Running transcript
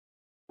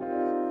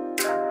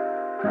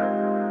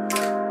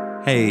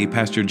Hey,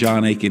 Pastor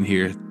John Aiken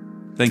here.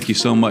 Thank you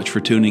so much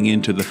for tuning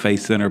in to the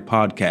Faith Center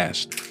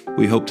podcast.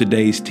 We hope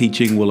today's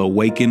teaching will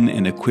awaken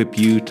and equip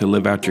you to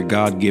live out your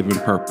God-given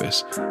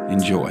purpose.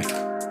 Enjoy.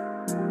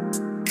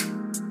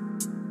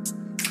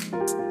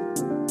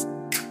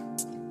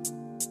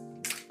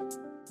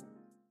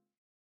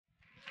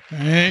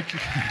 Thank you.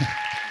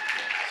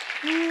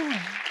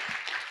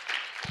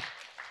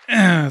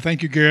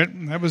 Thank you, Garrett.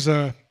 That was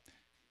a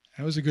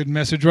good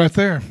message right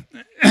there.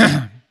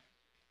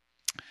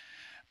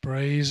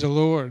 Praise the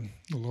Lord.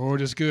 The Lord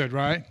is good,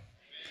 right?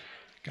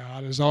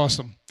 God is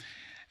awesome.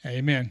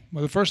 Amen.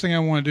 Well, the first thing I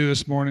want to do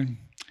this morning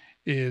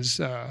is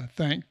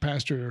thank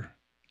Pastor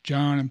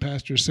John and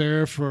Pastor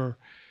Sarah for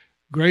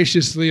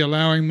graciously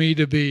allowing me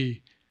to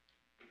be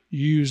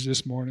used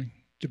this morning,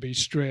 to be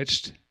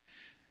stretched.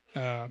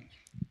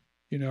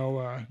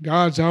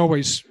 God's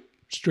always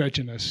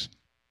stretching us.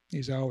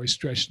 He's always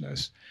stretching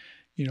us.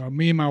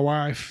 Me and my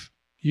wife,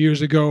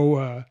 years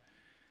ago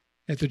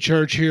at the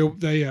church here,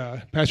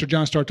 Pastor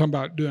John started talking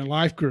about doing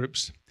life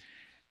groups.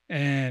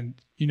 And,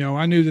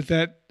 I knew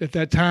that at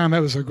that time, that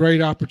was a great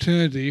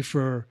opportunity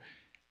for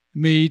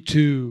me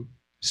to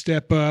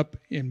step up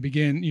and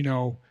begin,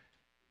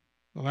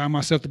 allow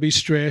myself to be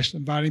stretched,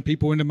 inviting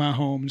people into my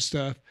home and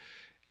stuff,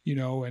 it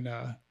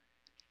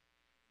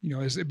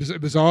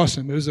was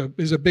awesome. It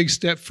was a big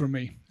step for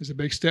me. It was a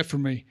big step for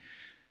me.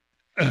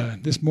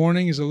 This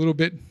morning is a little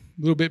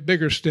bit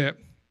bigger step.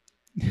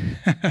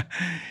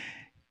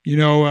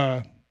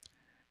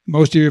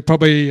 Most of you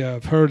probably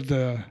have heard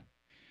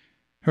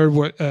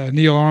what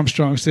Neil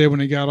Armstrong said when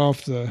he got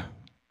off the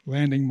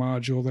landing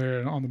module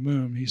there on the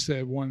moon. He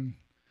said, "One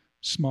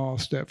small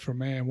step for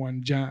man,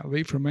 one giant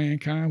leap for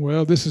mankind."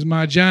 Well, this is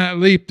my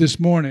giant leap this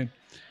morning.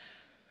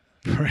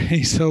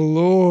 Praise the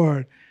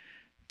Lord.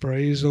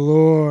 Praise the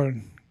Lord.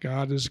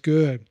 God is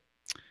good.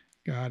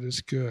 God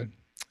is good.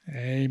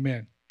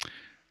 Amen.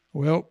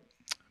 Well,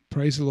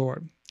 praise the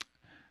Lord.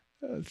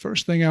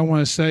 First thing I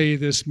want to say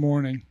this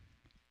morning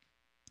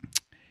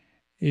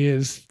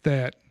is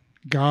that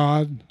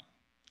God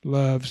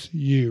loves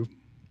you.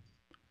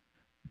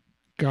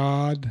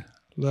 God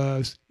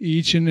loves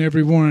each and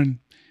every one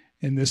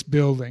in this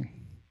building.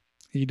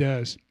 He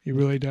does. He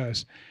really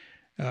does.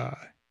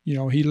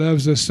 He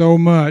loves us so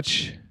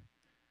much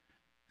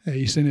that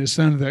He sent His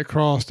Son to that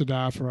cross to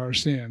die for our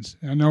sins.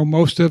 I know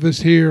most of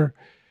us here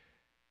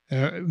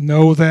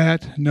know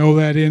that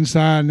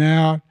inside and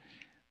out.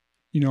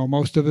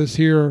 Most of us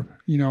here,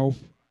 know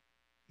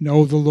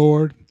the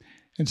Lord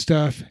and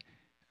stuff.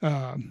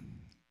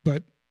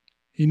 But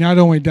He not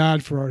only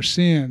died for our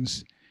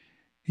sins,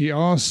 He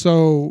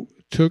also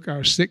took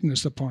our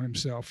sickness upon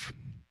Himself.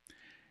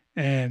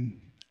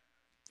 And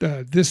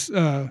what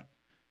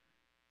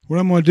I'm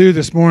going to do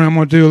this morning, I'm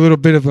going to do a little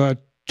bit of a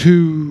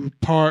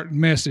two-part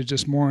message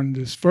this morning.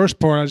 This first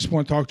part, I just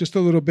want to talk just a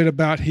little bit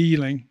about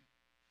healing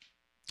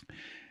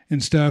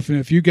and stuff. And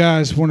if you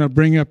guys want to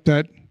bring up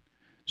that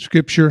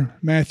scripture,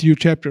 Matthew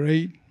chapter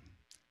 8.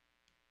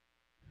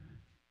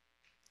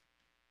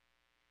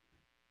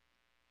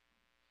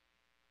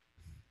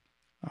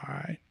 All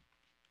right.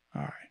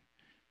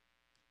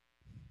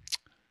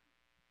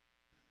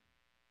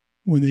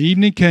 When the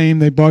evening came,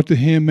 they brought to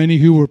Him many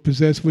who were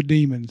possessed with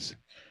demons.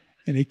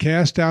 And He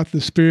cast out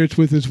the spirits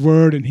with His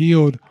word and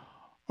healed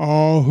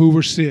all who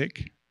were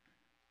sick.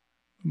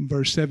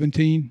 Verse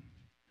 17,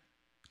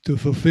 to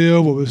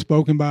fulfill what was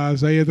spoken by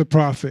Isaiah the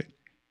prophet.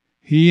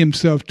 He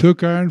Himself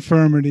took our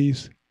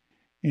infirmities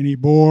and He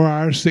bore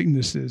our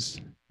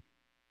sicknesses.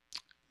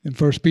 In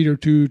 1 Peter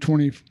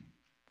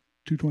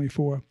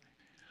 2:24,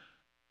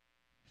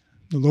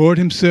 the Lord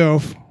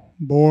Himself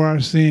bore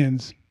our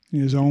sins in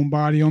His own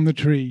body on the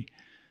tree,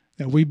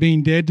 that we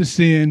being dead to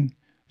sin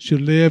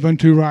should live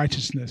unto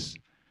righteousness.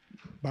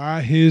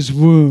 By His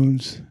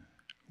wounds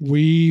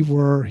we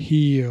were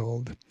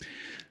healed.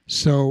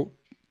 So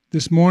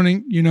this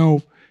morning,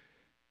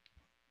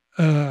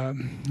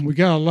 we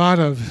got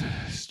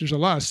there's a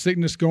lot of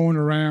sickness going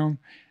around.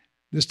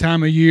 This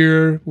time of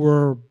year,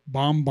 we're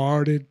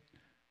bombarded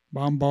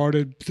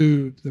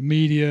through the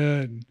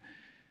media and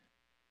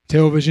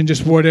television,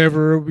 just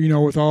whatever,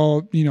 with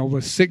all,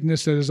 with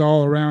sickness that is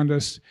all around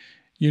us,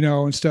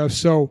 and stuff.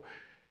 So,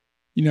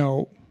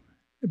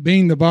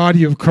 being the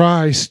body of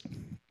Christ,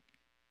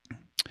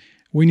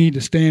 we need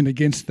to stand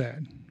against that.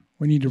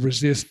 We need to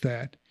resist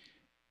that.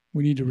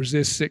 We need to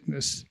resist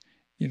sickness,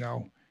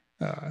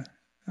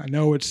 I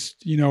know it's,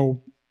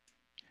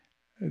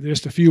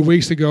 just a few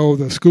weeks ago,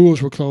 the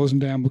schools were closing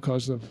down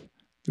because there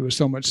was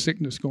so much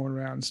sickness going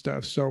around and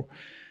stuff. So,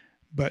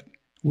 but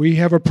we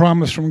have a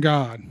promise from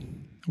God.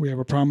 We have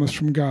a promise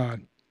from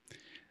God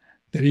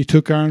that He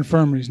took our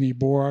infirmities and He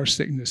bore our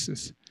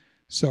sicknesses.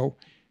 So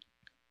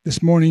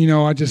this morning,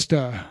 I've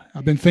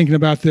been thinking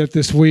about that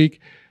this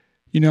week.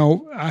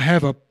 I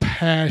have a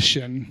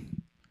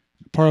passion.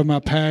 Part of my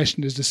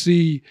passion is to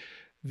see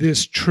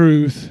this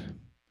truth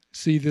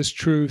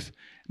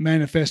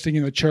manifesting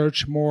in the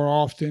church more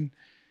often.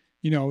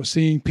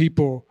 Seeing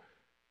people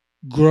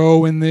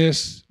grow in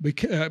this,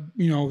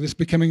 this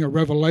becoming a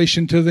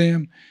revelation to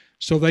them,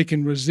 so they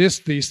can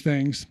resist these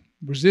things,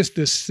 resist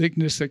this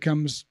sickness that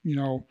comes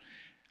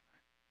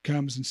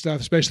and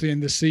stuff, especially in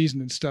this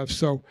season and stuff.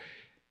 So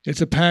it's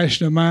a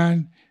passion of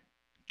mine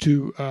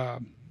to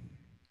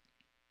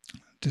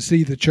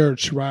see the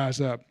church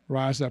rise up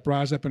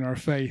in our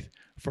faith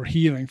for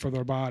healing for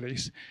their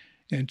bodies,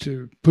 and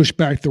to push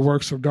back the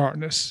works of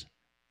darkness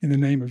in the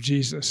name of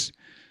Jesus.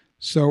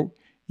 So,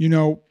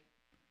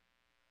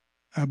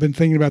 I've been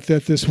thinking about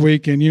that this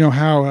week, and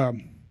how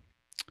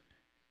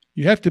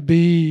you have to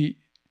be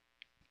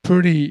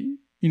pretty,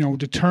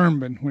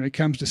 determined when it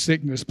comes to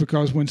sickness,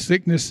 because when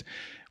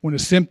a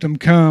symptom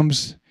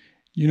comes,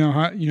 you know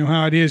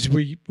how it is.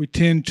 We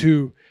tend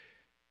to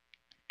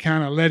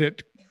kind of let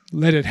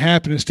it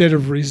happen instead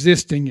of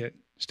resisting it.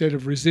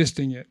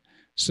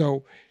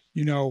 So,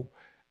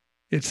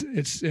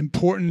 it's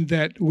important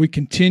that we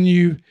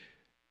continue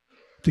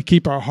to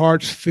keep our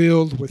hearts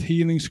filled with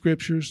healing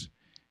scriptures,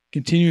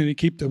 continuing to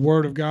keep the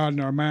Word of God in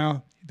our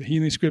mouth, the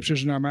healing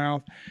scriptures in our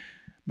mouth,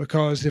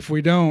 because if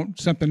we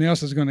don't, something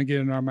else is going to get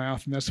in our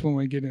mouth, and that's when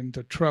we get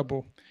into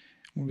trouble,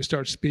 when we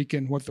start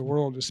speaking what the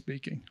world is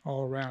speaking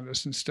all around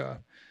us and stuff.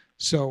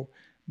 So,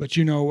 but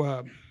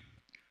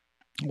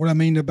what I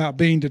mean about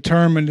being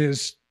determined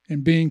is,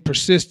 and being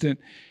persistent,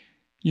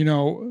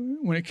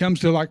 when it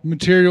comes to like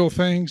material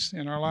things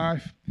in our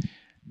life,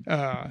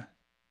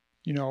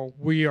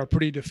 we are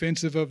pretty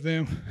defensive of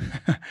them.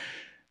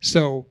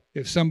 So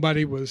if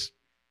somebody was,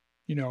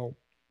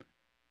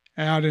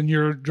 out in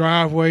your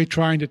driveway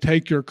trying to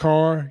take your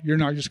car, you're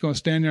not just going to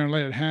stand there and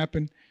let it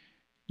happen.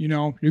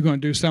 You're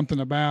going to do something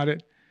about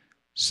it.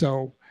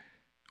 So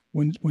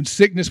when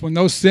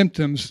those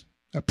symptoms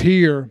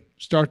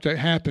start to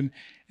happen,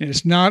 and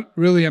it's not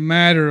really a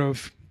matter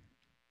of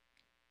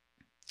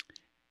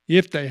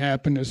if they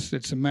happen,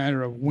 it's a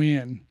matter of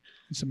when.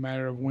 It's a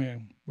matter of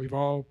when. We've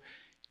all,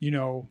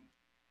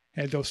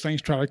 had those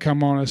things try to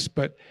come on us,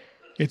 but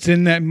it's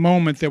in that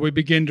moment that we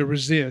begin to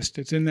resist.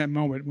 It's in that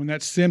moment when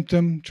that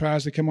symptom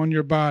tries to come on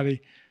your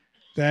body,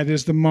 that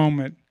is the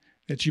moment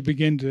that you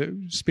begin to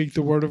speak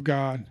the word of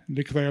God and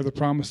declare the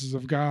promises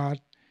of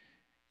God,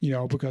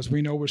 because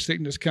we know where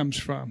sickness comes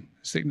from.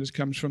 Sickness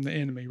comes from the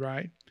enemy,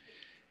 right?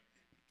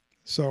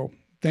 So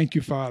thank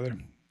you, Father.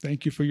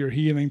 Thank you for your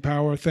healing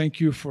power.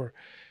 Thank you for,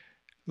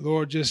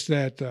 Lord, just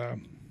that, a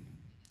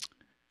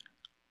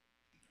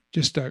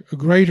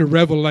greater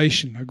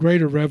revelation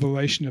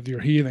of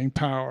your healing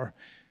power,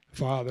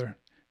 Father,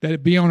 that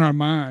it be on our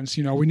minds.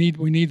 We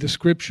need the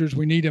scriptures.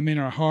 We need them in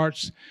our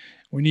hearts.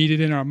 We need it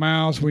in our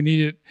mouths. We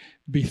need it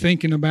to be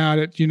thinking about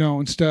it,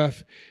 and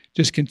stuff,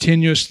 just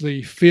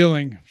continuously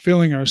filling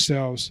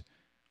ourselves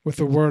with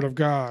the word of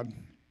God.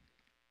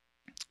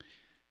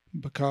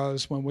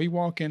 Because when we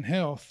walk in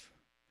health,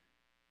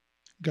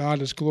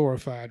 God is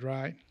glorified,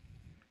 right?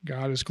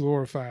 God is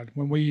glorified.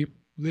 When we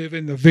live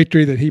in the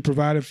victory that he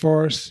provided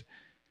for us,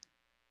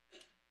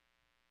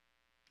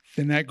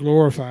 then that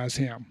glorifies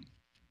him.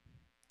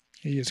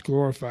 He is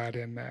glorified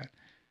in that.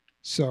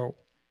 So,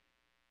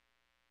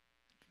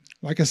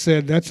 like I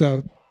said, that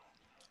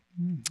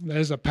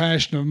is a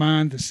passion of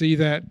mine to see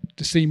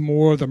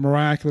more of the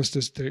miraculous,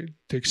 to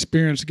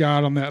experience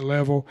God on that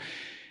level.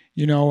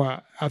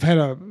 I've had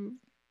a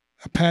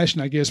passion,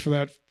 I guess, for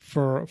that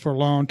for a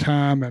long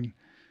time, and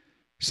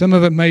some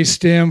of it may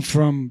stem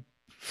from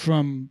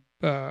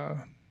my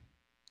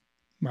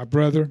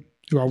brother,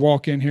 who I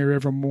walk in here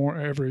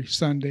every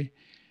Sunday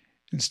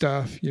and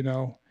stuff,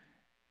 and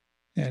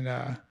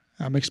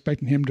I'm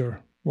expecting him to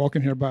walk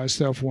in here by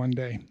himself one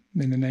day,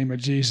 in the name of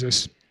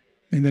Jesus.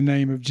 In the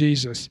name of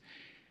Jesus.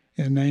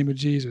 In the name of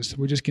Jesus.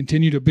 We just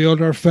continue to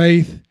build our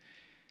faith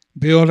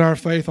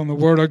on the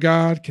Word of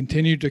God,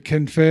 continue to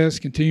confess,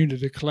 continue to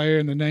declare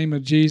in the name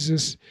of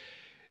Jesus.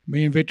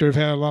 Me and Victor have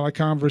had a lot of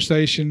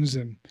conversations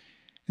and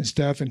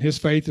stuff, and his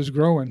faith is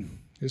growing.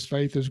 His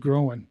faith is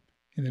growing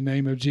in the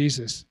name of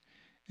Jesus.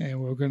 And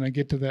we're going to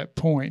get to that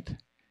point.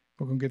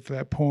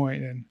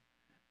 And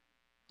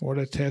what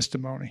a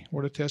testimony.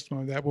 What a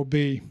testimony that will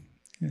be.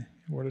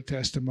 What a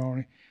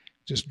testimony.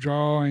 Just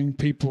drawing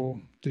people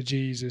to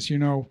Jesus.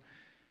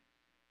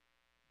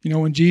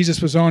 When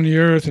Jesus was on the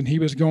earth and he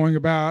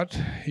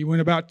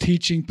went about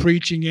teaching,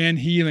 preaching, and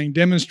healing,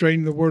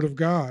 demonstrating the Word of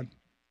God.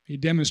 He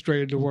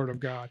demonstrated the Word of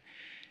God.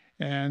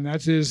 And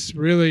that is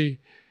really,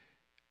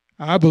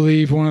 I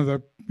believe, one of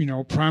the,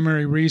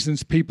 primary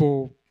reasons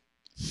people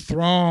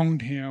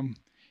thronged him,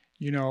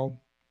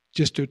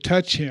 just to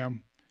touch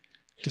him,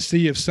 to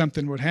see if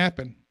something would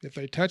happen if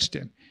they touched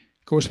him.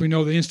 Of course, we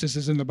know the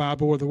instances in the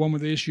Bible where the woman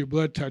with the issue of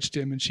blood touched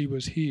him and she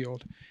was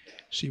healed.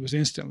 She was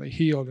instantly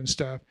healed and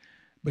stuff.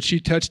 But she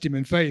touched him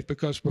in faith,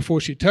 because before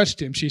she touched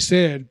him, she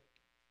said,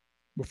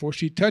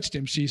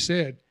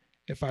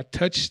 if I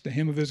touch the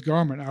hem of his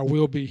garment, I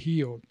will be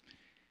healed.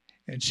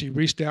 And she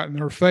reached out in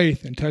her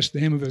faith and touched the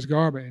hem of his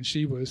garment, and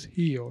she was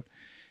healed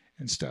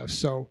and stuff.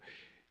 So,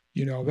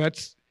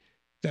 that's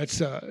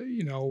a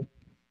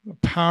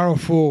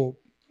powerful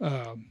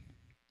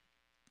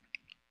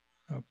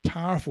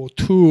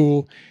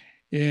tool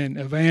in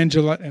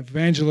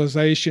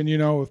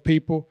evangelization, of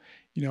people.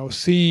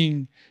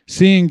 seeing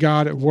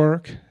God at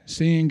work,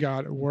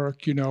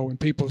 in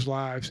people's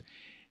lives,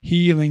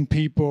 healing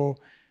people,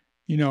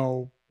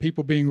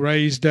 people being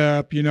raised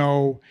up,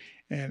 and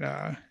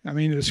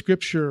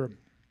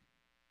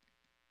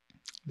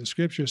the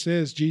scripture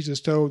says Jesus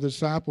told the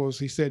disciples,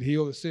 he said,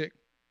 heal the sick,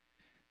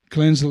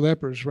 cleanse the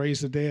lepers,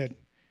 raise the dead.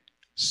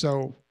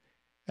 So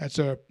that's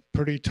a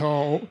pretty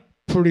tall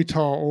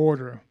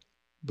order.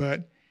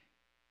 But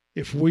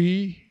if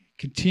we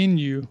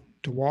continue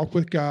to walk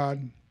with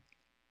God,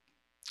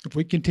 if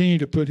we continue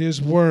to put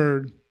his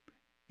word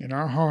in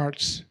our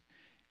hearts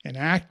and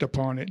act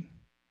upon it,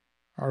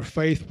 our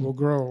faith will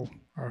grow.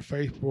 Our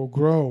faith will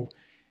grow,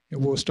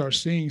 and we'll start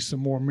seeing some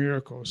more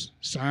miracles,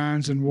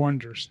 signs and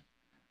wonders.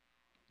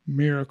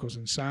 Miracles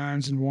and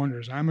signs and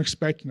wonders. I'm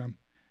expecting them.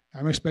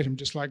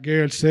 Just like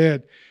Garrett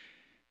said,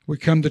 we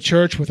come to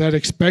church with that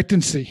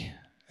expectancy.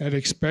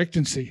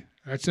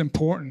 That's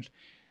important.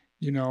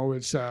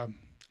 It's so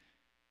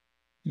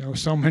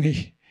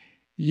many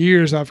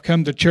years I've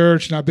come to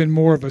church and I've been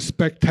more of a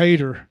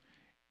spectator,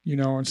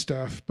 and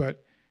stuff.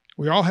 But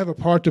we all have a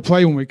part to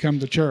play when we come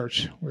to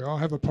church. We all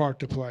have a part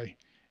to play,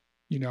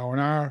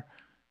 and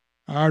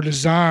our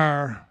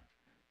desire,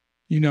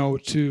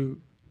 to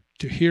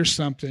hear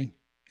something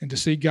and to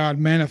see God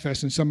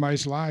manifest in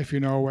somebody's life,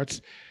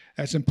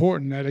 that's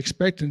important. That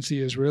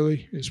expectancy is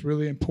really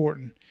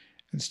important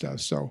and stuff.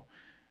 So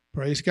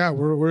praise God.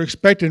 We're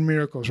expecting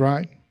miracles,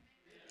 right?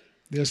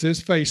 This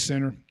is Faith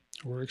Center.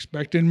 We're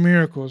expecting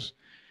miracles,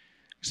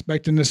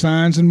 expecting the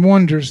signs and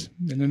wonders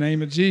in the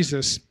name of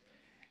Jesus.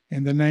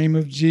 In the name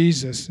of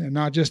Jesus. And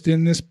not just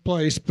in this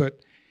place, but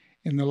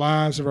in the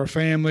lives of our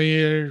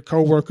family,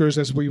 co-workers,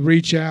 as we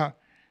reach out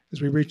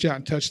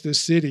and touch this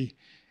city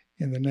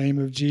in the name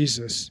of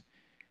Jesus.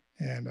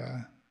 And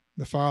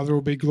the Father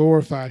will be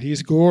glorified.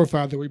 He's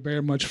glorified that we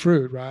bear much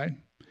fruit, right?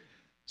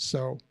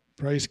 So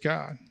praise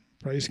God.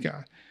 Praise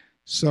God.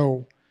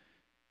 So,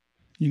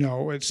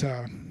 it's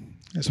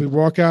as we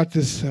walk out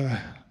this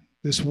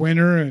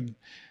winter, and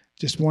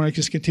want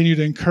to continue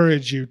to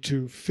encourage you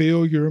to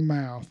fill your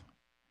mouth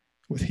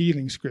with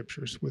healing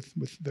scriptures,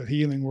 with the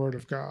healing word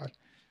of God.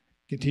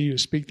 Continue to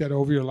speak that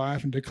over your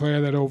life and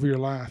declare that over your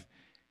life.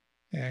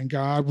 And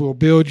God will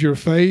build your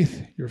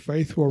faith. Your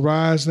faith will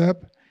rise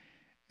up.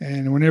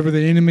 And whenever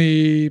the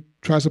enemy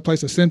tries to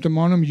place a symptom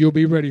on them, you'll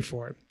be ready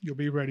for it. You'll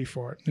be ready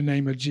for it in the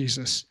name of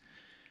Jesus.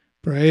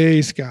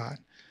 Praise God.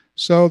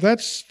 So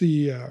that's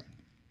the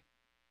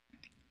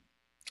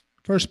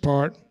first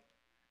part.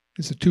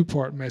 It's a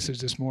two-part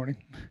message this morning.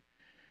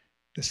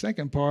 The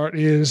second part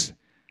is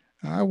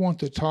I want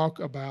to talk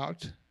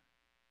about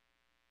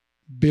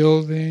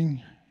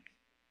building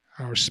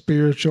our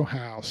spiritual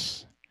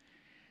house.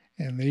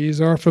 And these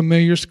are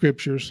familiar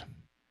scriptures.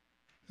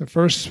 The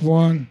first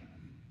one,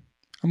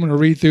 I'm going to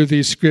read through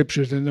these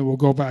scriptures and then we'll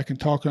go back and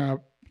talk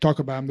about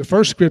them. The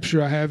first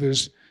scripture I have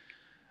is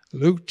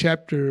Luke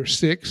chapter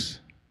 6,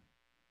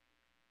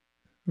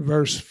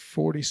 verse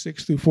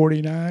 46 through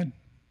 49.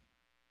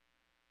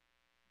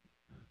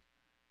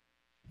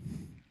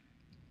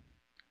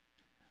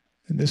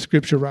 And this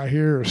scripture right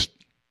here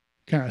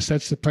kind of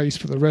sets the pace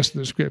for the rest of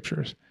the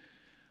scriptures.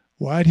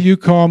 Why do you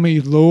call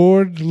me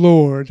Lord,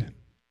 Lord,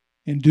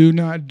 and do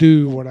not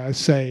do what I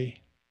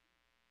say?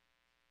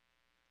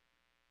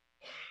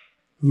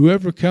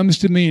 Whoever comes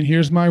to me and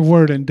hears my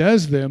word and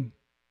does them,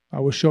 I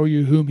will show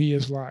you whom he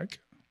is like.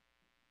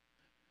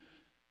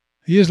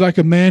 He is like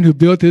a man who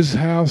built his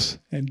house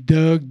and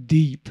dug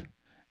deep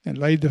and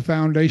laid the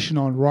foundation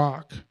on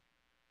rock.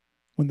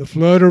 When the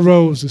flood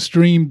arose, the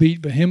stream beat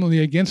vehemently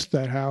against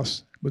that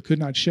house, but could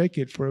not shake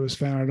it, for it was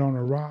founded on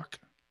a rock.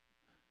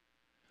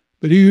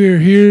 But he who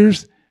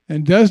hears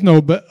and does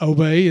not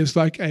obey is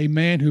like a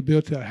man who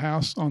built a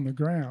house on the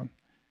ground,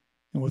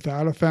 and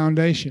without a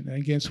foundation,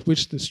 against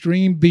which the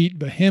stream beat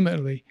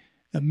vehemently.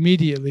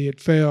 Immediately it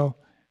fell,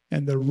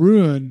 and the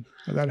ruin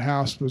of that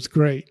house was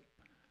great.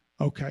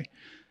 Okay.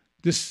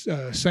 This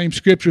same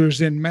scripture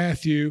is in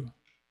Matthew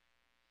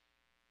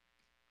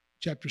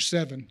chapter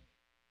 7.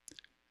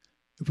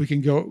 If we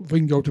can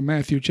go to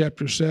Matthew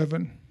chapter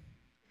 7.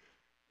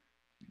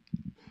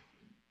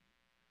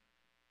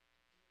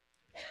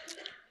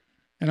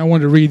 And I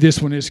want to read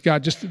this one. It's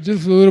got just a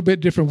little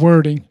bit different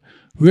wording.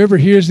 Whoever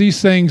hears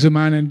these things of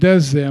mine and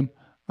does them,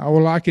 I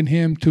will liken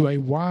him to a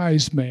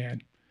wise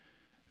man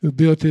who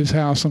built his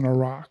house on a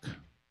rock.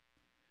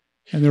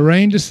 And the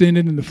rain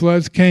descended and the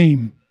floods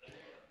came,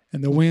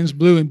 and the winds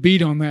blew and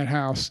beat on that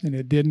house, and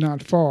it did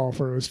not fall,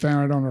 for it was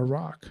founded on a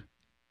rock.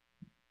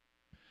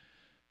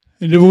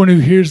 And everyone who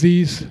hears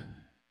these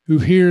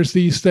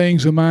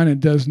things of mine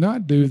and does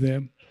not do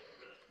them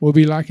will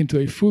be likened to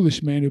a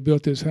foolish man who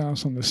built his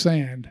house on the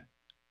sand.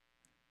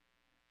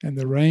 And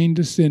the rain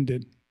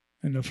descended,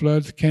 and the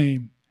floods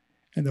came,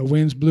 and the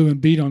winds blew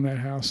and beat on that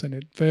house, and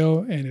it fell,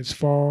 and its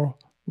fall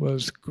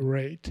was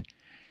great.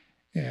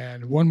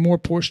 And one more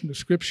portion of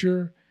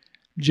Scripture,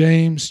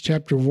 James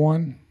chapter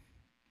 1.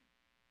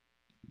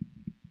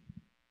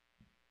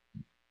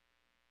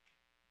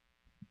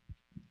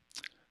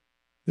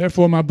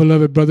 Therefore, my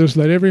beloved brothers,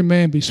 let every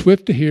man be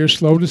swift to hear,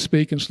 slow to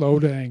speak, and slow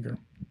to anger.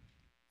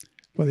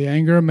 For the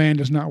anger of man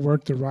does not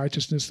work the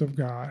righteousness of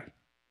God.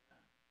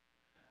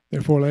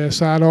 Therefore, lay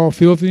aside all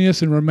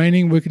filthiness and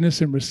remaining wickedness,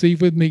 and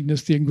receive with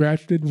meekness the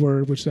engrafted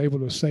word, which is able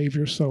to save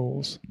your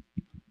souls.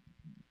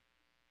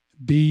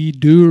 Be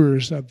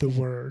doers of the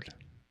word,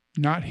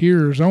 not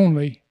hearers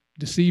only,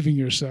 deceiving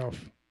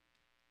yourself.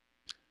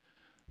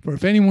 For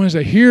if anyone is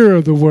a hearer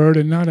of the word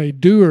and not a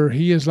doer,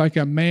 he is like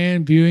a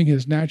man viewing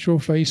his natural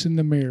face in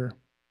the mirror.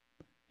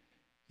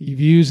 He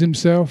views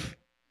himself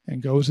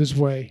and goes his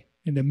way,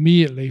 and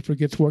immediately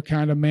forgets what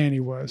kind of man he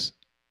was.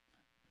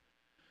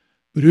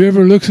 But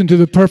whoever looks into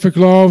the perfect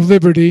law of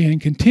liberty and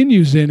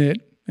continues in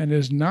it, and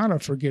is not a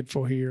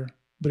forgetful hearer,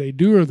 but a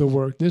doer of the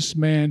work, this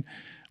man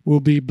will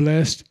be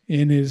blessed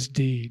in his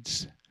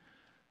deeds.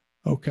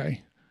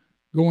 Okay,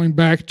 going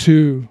back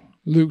to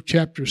Luke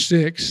chapter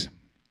 6,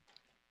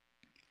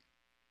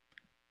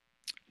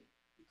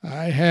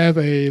 I have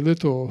a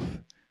little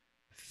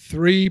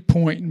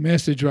 3-point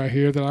message right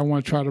here that I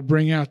want to try to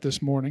bring out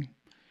this morning.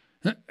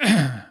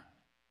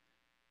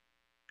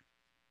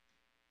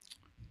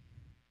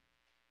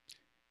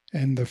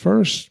 And the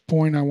first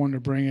point I want to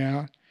bring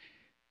out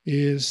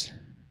is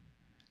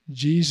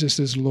Jesus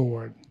is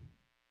Lord.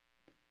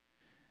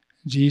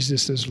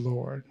 Jesus is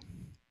Lord.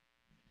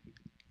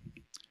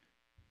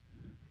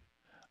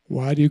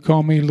 Why do you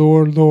call me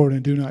Lord, Lord,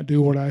 and do not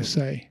do what I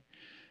say?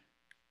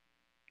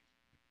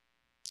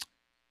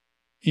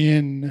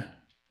 In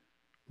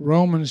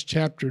Romans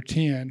chapter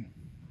 10,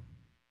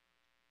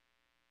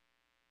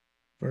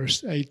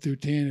 verse 8 through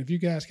 10, have you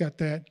guys got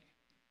that?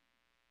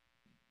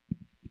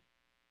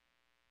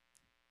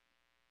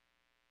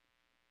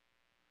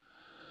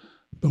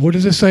 But what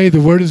does it say? The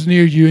word is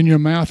near you in your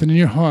mouth and in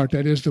your heart.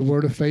 That is the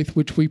word of faith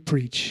which we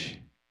preach.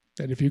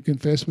 That if you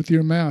confess with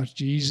your mouth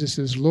Jesus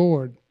is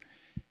Lord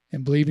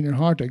and believe in your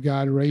heart that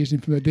God raised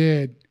him from the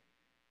dead,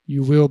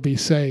 you will be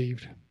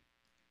saved.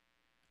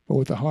 For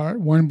with the heart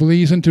one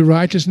believes unto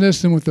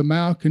righteousness, and with the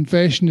mouth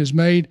confession is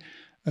made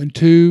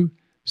unto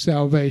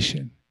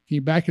salvation. Can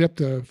you back it up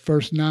to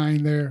verse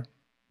 9 there,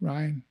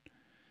 Ryan?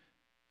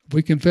 If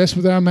we confess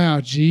with our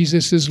mouth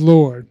Jesus is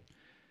Lord,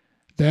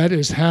 that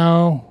is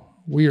how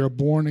we are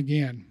born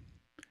again,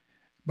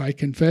 by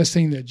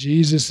confessing that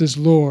Jesus is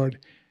Lord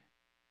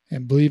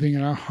and believing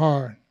in our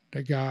heart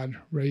that God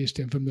raised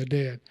him from the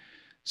dead.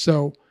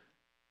 So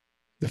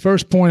the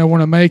first point I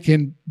want to make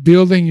in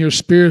building your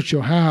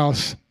spiritual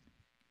house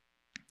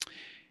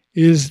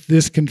is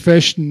this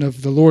confession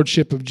of the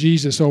lordship of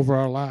Jesus over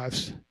our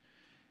lives.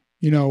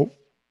 You know,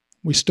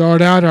 we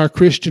start out our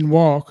Christian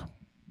walk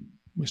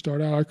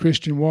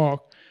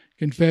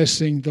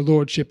confessing the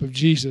lordship of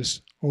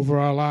Jesus over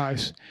our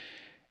lives.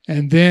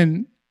 And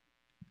then,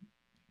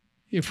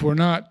 if we're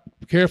not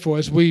careful,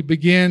 as we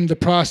begin the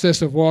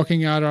process of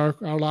walking out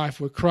our life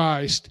with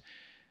Christ,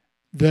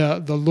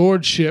 the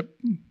lordship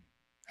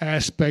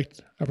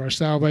aspect of our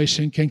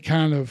salvation can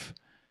kind of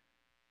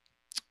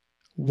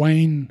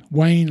wane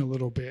a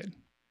little bit.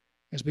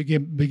 As we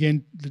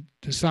begin the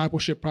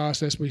discipleship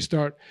process, we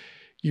start,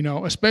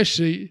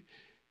 especially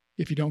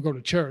if you don't go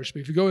to church.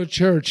 But if you go to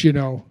church, it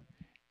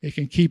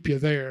can keep you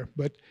there.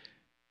 But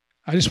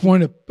I just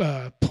want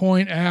to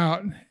point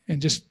out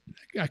and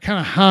I kind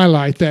of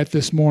highlight that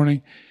this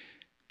morning,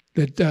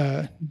 that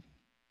the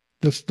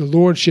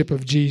lordship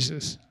of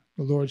Jesus,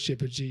 and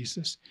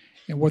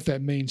what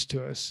that means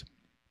to us.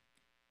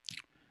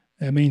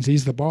 That means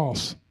he's the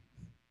boss.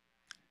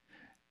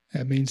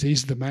 That means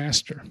he's the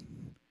master.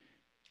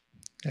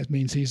 That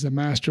means he's the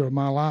master of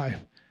my life.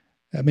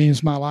 That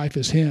means my life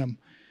is him.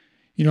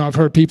 I've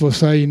heard people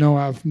say,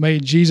 I've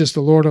made Jesus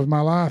the Lord of my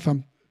life.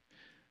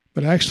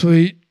 But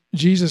actually,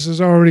 Jesus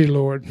is already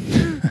Lord.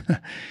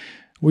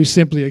 We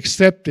simply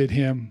accepted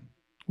him.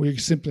 We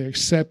simply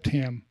accept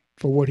him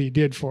for what he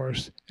did for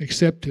us.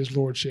 Accept his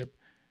lordship.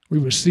 We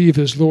receive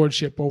his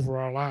lordship over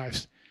our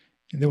lives.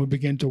 And then we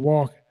begin to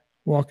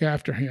walk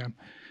after him.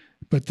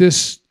 But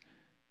this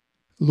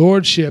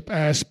lordship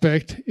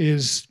aspect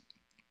is,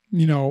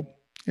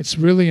 it's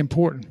really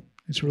important.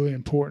 It's really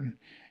important,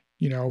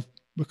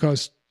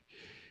 because,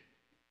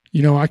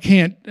 I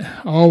can't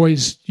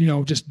always,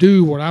 just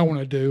do what I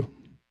want to do.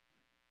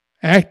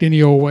 Act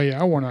any old way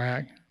I want to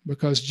act,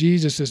 because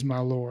Jesus is my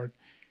Lord.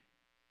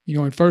 In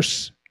 1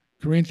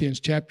 Corinthians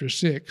chapter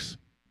 6,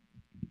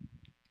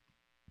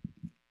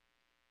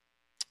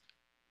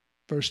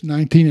 verse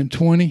 19 and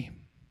 20,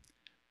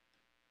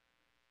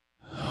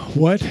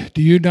 what?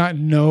 Do you not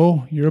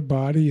know your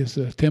body is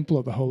the temple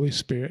of the Holy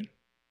Spirit?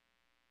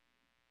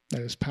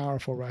 That is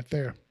powerful right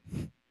there.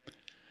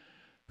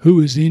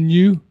 Who is in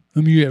you,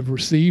 whom you have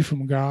received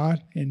from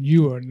God, and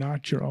you are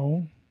not your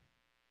own?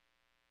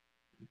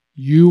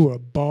 You were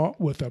bought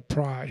with a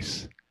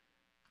price.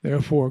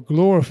 Therefore,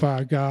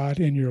 glorify God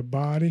in your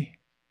body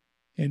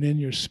and in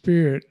your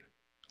spirit,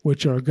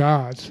 which are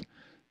God's.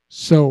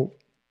 So,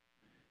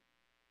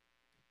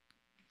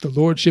 the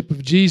lordship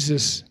of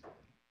Jesus,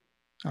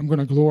 I'm going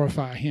to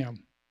glorify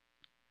him.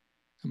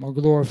 I'm going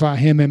to glorify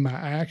him in my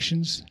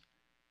actions.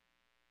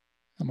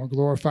 I'm going to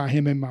glorify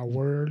him in my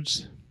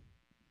words.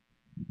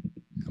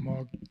 I'm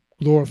going to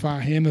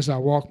glorify him as I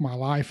walk my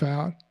life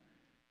out,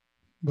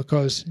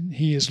 because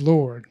he is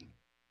Lord.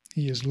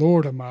 He is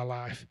Lord of my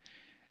life.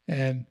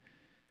 And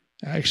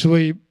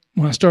actually,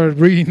 when I started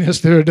reading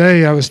this the other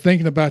day, I was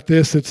thinking about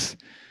this. It's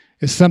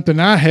something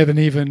I haven't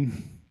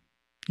even,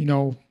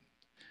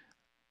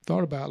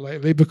 thought about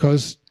lately,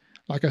 because,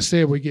 like I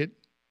said, we get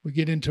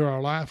into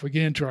our life, we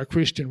get into our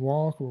Christian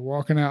walk, we're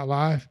walking out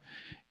life,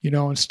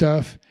 and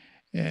stuff,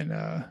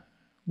 and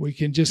we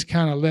can just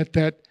kind of let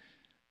that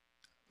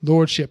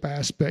lordship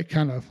aspect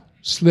kind of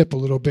slip a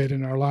little bit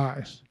in our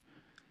lives.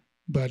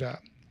 But,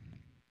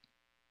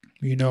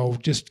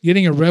 just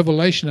getting a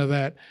revelation of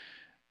that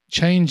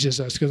changes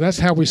us, because that's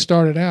how we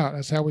started out.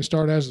 That's how we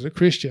started as a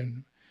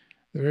Christian.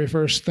 The very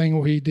first thing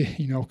we did,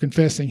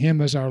 confessing him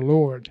as our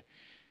Lord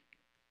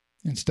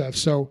and stuff.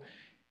 So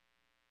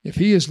if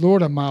he is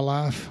Lord of my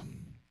life,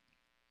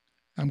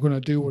 I'm going to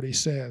do what he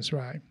says,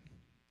 right?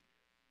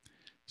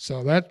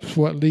 So that's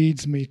what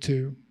leads me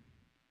to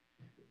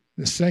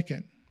the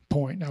second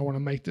point I want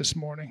to make this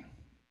morning.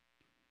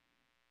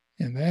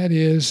 And that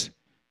is,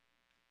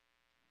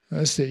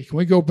 let's see, can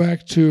we go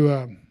back to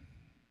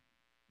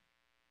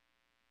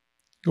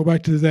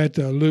that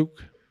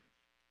Luke,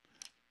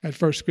 that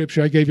first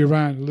scripture I gave you,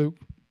 Ryan, Luke.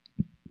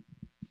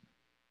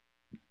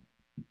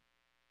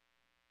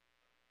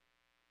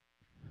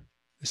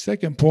 The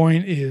second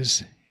point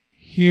is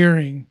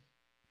hearing.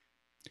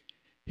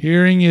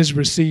 Hearing is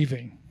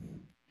receiving.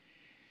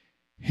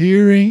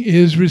 Hearing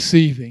is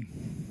receiving.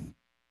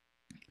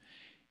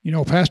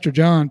 Pastor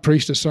John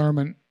preached a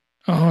sermon,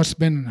 it's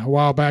been a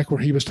while back,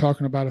 where he was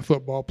talking about a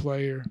football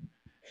player,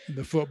 and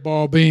the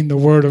football being the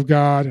Word of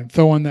God, and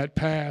throwing that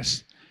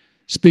pass,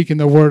 speaking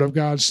the Word of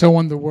God,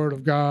 sowing the Word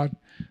of God,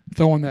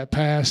 throwing that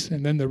pass,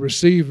 and then the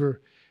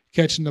receiver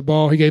catching the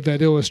ball. He gave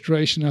that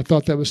illustration. I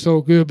thought that was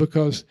so good,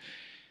 because,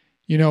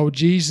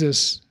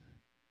 Jesus,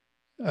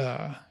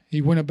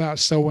 he went about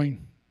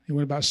sowing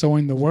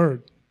the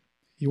Word.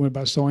 He went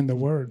about sowing the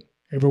Word.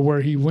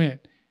 Everywhere he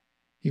went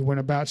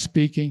about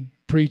speaking,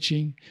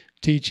 preaching,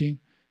 teaching,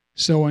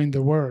 sowing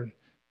the Word.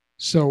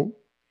 So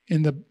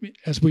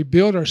as we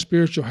build our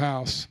spiritual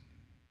house,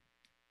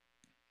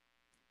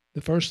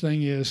 the first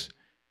thing is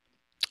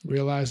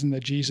realizing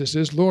that Jesus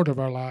is Lord of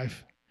our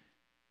life.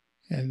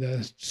 And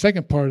the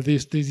second part of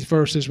these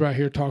verses right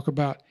here talk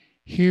about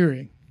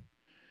hearing.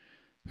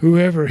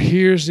 Whoever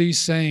hears these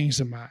sayings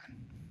of mine,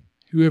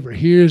 whoever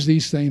hears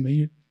these sayings,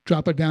 you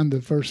drop it down to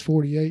verse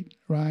 48,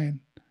 Ryan.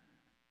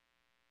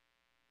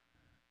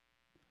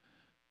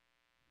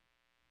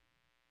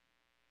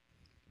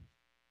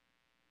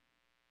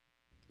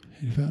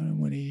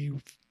 When he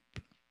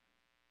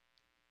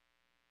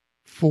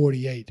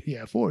 48.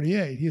 Yeah,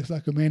 48. He was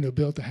like a man who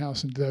built a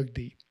house and dug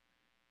deep.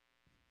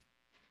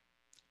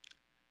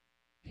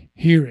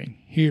 Hearing.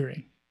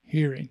 Hearing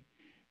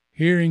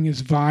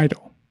is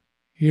vital.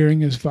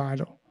 Hearing is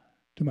vital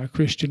to my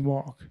Christian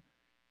walk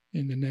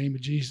in the name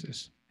of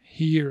Jesus.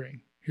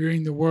 Hearing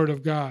the Word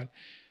of God,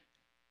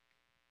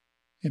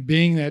 and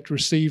being that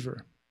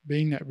receiver.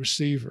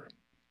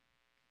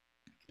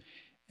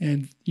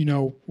 And,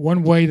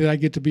 one way that I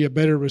get to be a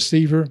better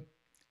receiver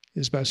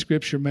is by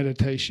Scripture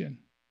meditation.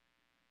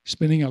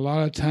 Spending a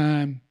lot of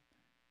time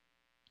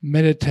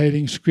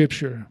meditating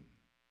Scripture.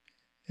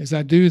 As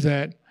I do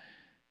that,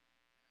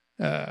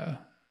 I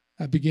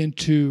begin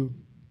to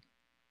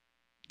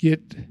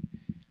get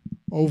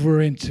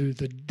over into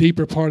the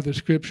deeper part of the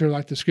Scripture.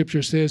 Like the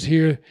Scripture says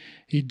here,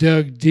 he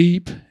dug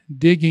deep,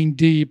 digging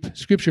deep.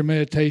 Scripture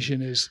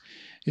meditation is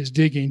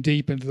digging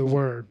deep into the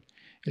Word.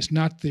 It's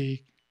not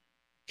the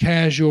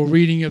casual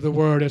reading of the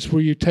Word. It's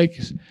where you take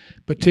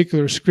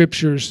particular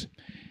Scriptures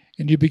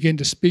and you begin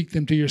to speak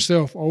them to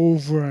yourself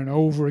over and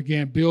over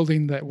again,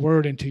 building that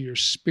Word into your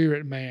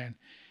spirit, man.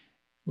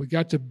 We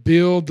got to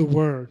build the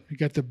Word. We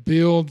got to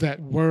build that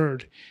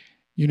Word.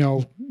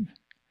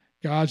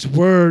 God's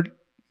Word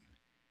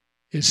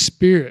is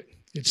spirit.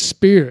 It's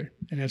spirit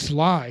and it's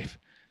life.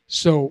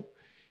 So,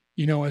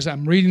 as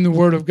I'm reading the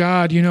Word of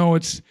God,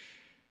 it's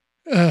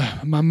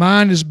my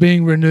mind is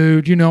being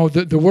renewed.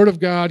 The Word of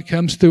God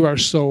comes through our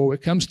soul.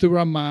 It comes through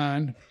our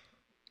mind.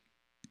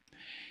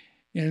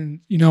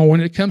 And,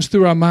 when it comes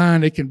through our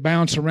mind, it can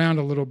bounce around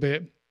a little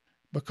bit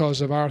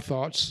because of our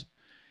thoughts.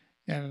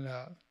 And,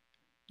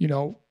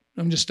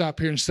 let me just stop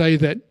here and say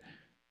that,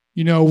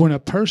 when a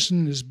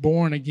person is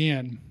born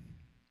again,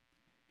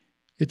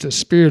 it's a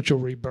spiritual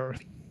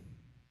rebirth.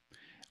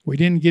 We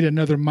didn't get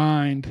another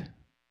mind.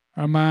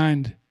 Our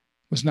mind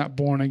was not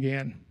born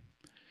again.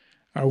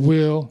 Our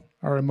will,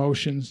 our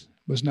emotions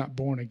was not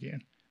born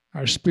again.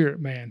 Our spirit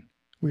man.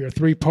 We are a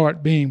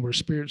three-part being. We're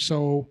spirit,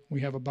 soul.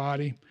 We have a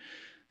body.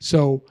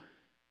 So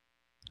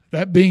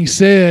that being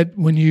said,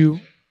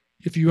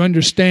 if you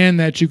understand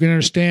that, you can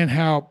understand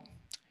how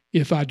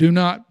if I do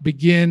not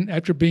begin,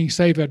 after being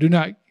saved, I do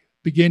not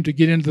begin to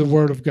get into the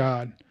Word of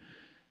God,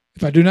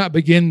 if I do not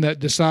begin that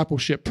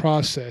discipleship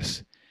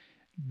process,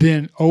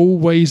 then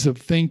old ways of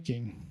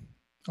thinking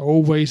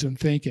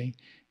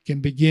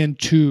can begin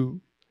to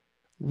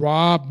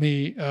rob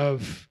me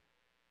of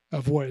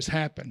what has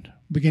happened.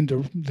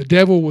 The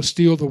devil will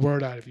steal the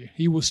word out of you.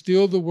 He will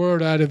steal the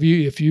word out of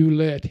you if you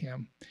let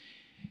him.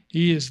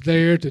 He is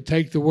there to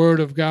take the word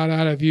of God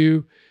out of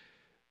you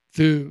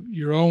through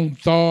your own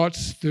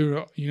thoughts,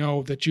 through,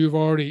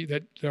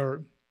 that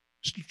are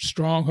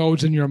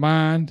strongholds in your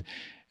mind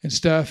and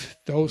stuff.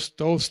 Those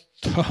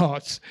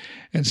thoughts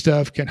and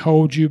stuff can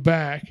hold you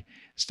back.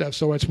 Stuff.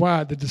 So it's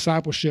why the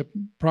discipleship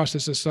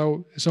process is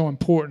so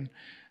important.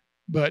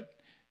 But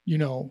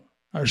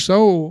our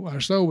soul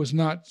was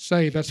not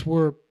saved. That's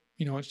where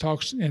it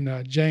talks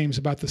in James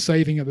about the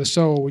saving of the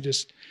soul.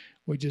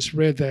 We just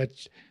read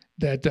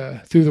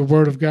that through the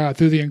Word of God,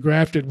 through the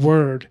engrafted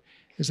Word,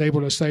 is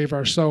able to save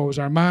our souls.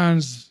 Our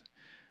minds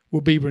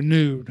will be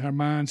renewed. Our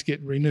minds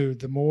get renewed.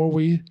 The more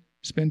we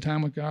spend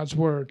time with God's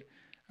Word,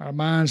 our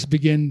minds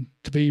begin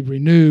to be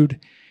renewed,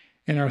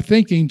 and our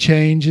thinking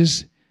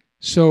changes.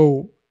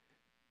 So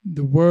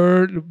the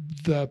Word,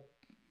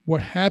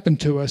 what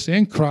happened to us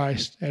in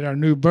Christ at our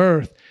new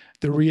birth,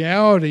 the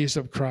realities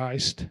of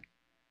Christ,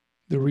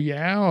 the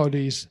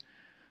realities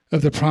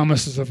of the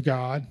promises of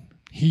God,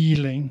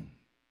 healing,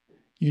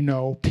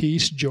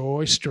 peace,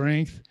 joy,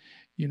 strength,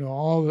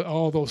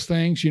 all those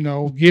things,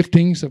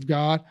 giftings of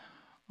God,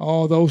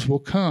 all those will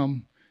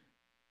come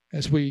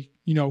as we,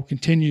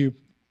 continue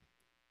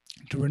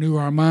to renew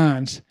our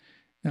minds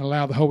and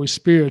allow the Holy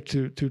Spirit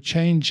to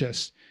change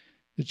us,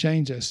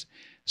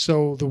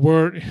 So the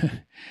Word,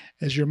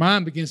 as your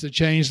mind begins to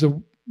change,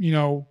 and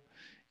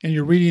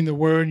you're reading the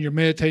Word and you're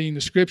meditating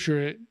the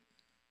Scripture,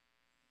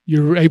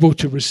 you're able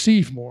to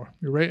receive more.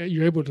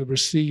 You're able to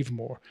receive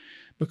more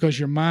because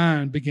your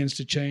mind begins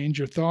to change.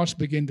 Your thoughts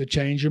begin to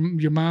change.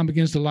 Your mind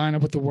begins to line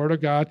up with the Word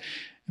of God.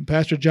 And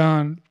Pastor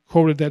John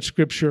quoted that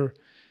Scripture.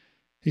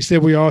 He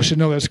said we all should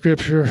know that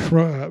Scripture,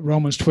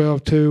 Romans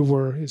 12:2,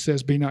 where it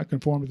says, "Be not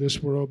conformed to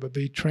this world, but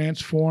be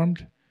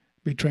transformed.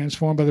 Be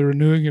transformed by the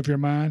renewing of your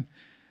mind."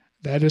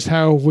 That's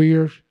how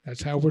we're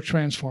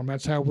transformed.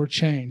 That's how we're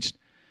changed.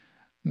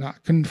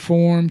 Not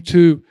conformed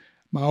to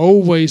my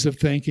old ways of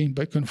thinking,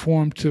 but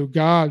conformed to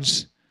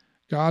God's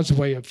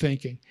way of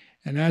thinking.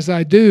 And as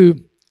I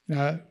do,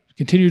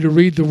 continue to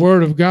read the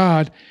Word of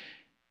God,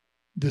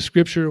 the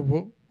Scripture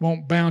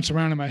won't bounce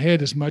around in my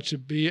head as much.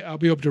 I'll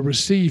be able to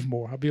receive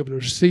more. I'll be able to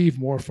receive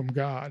more from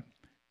God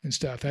and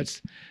stuff.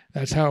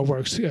 That's how it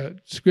works.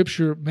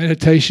 Scripture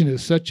meditation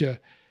is such a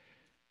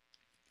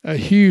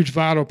huge,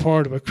 vital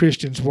part of a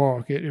Christian's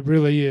walk. It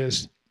really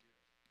is.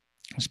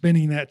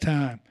 Spending that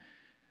time,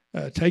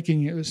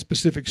 taking a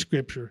specific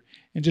Scripture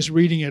and just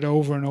reading it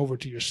over and over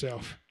to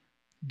yourself,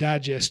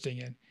 digesting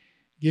it,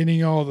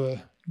 getting all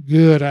the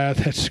good out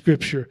of that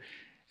Scripture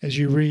as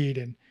you read.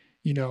 And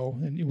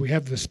we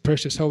have this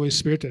precious Holy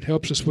Spirit that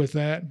helps us with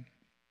that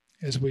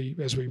as we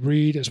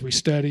read, as we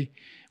study.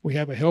 We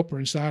have a helper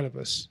inside of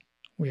us.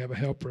 In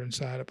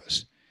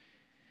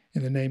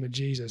the name of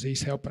Jesus,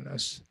 He's helping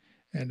us.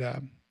 And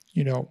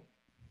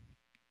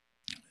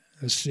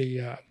let's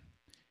see.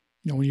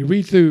 When you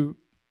read through,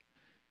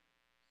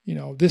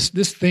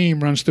 this theme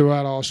runs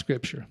throughout all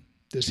Scripture.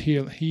 This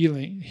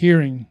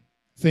hearing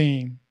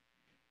theme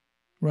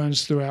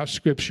runs throughout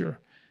Scripture.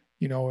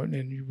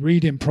 And you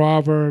read in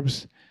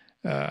Proverbs,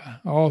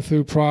 all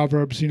through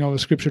Proverbs. The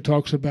Scripture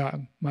talks about,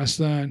 "My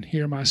son,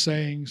 hear my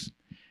sayings,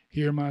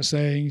 hear my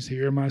sayings,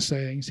 hear my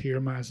sayings, hear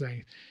my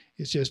sayings."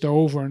 It's just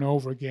over and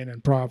over again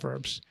in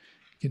Proverbs,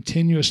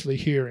 continuously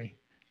hearing.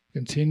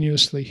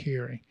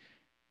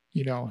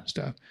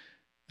 Stuff.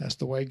 That's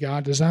the way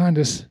God designed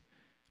us,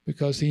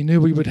 because He knew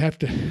we would have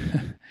to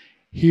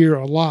hear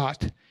a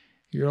lot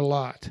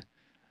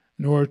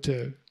in order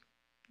to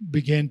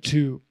begin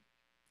to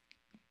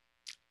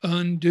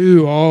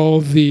undo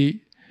all the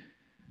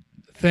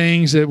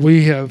things that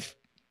we have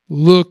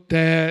looked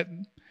at,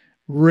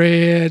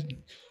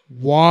 read,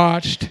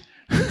 watched,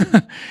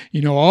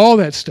 all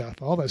that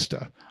stuff over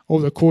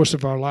the course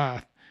of our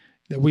life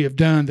that we have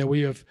done, that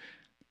we have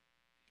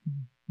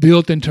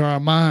built into our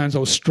minds,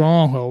 those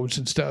strongholds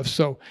and stuff.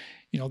 So,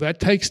 that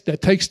takes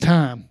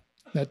time.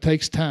 That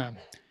takes time.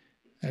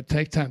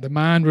 The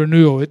mind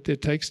renewal,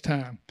 it takes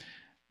time.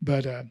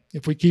 But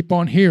if we keep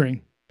on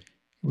hearing,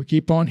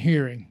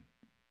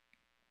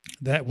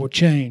 that will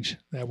change.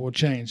 It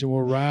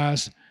will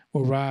rise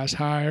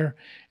higher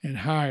and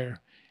higher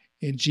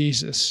in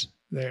Jesus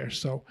there.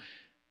 So,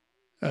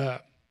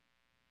 another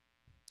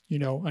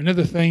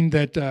thing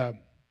that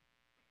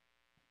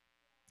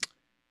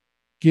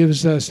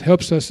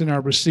helps us in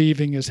our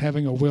receiving is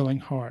having a willing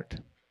heart.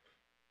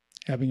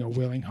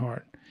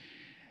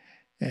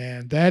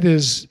 And that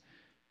is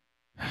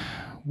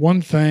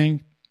one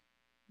thing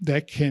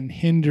that can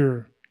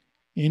hinder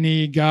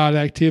any God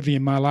activity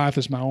in my life,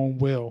 is my own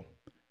will,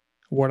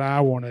 what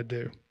I want to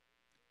do.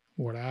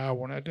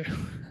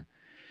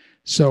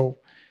 So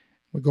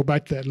we go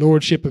back to that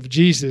lordship of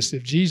Jesus.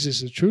 If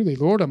Jesus is truly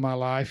Lord of my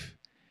life,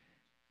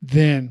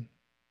 then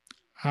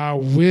I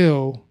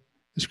will,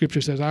 the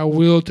Scripture says, "I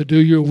will to do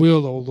your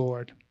will, O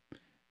Lord."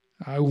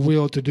 I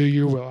will to do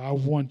your will. I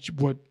want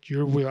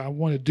your will. I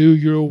want to do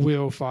your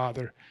will,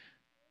 Father.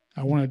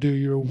 I want to do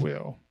your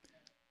will.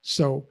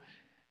 So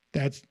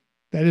that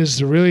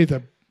is really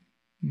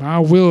my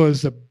will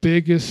is the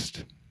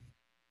biggest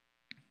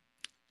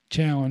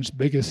challenge,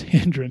 biggest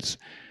hindrance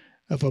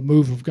of a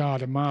move of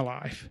God in my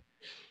life.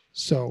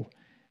 So,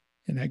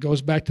 and that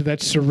goes back to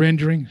that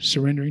surrendering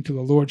to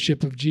the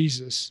lordship of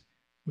Jesus.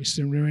 We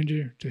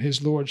surrender to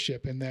his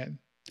lordship in that.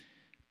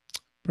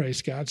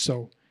 Praise God.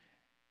 So,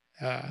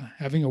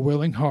 having a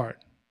willing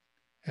heart,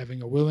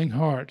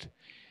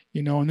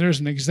 you know, and there's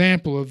an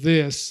example of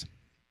this,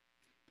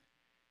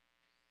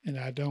 and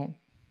I don't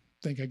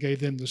think I gave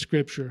them the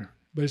scripture,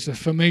 but it's a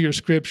familiar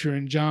scripture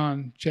in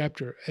John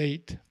chapter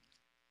 8.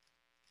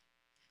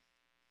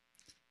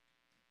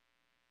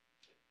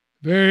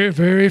 Very,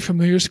 very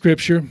familiar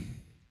scripture.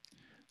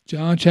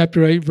 John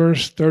chapter 8,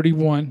 verse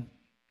 31.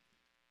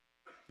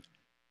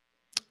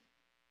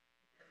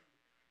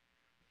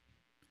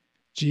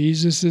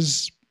 Jesus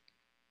is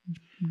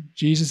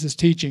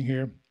teaching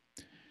here.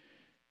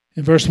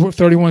 And verse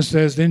 31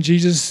 says, Then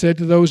Jesus said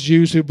to those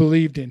Jews who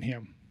believed in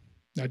him.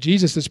 Now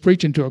Jesus is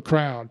preaching to a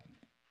crowd.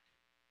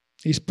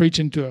 He's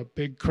preaching to a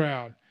big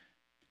crowd.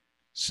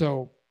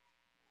 So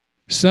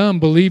some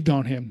believed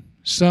on him.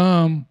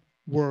 Some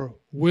were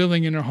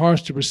willing in their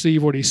hearts to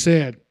receive what he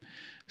said.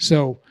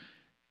 So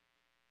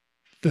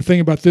the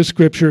thing about this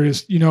scripture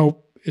is, you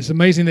know, it's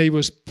amazing that he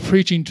was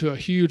preaching to a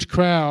huge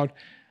crowd.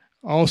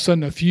 All of a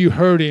sudden a few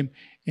heard him,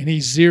 and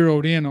he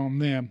zeroed in on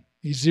them.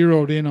 He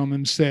zeroed in on them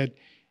and said,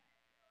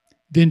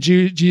 Then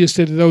Jesus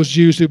said to those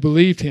Jews who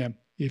believed him,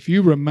 If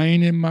you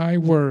remain in my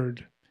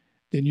word,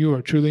 then you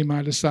are truly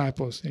my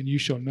disciples, and you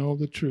shall know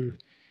the truth,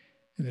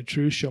 and the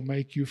truth shall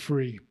make you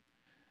free.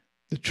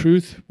 The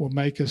truth will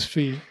make us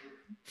free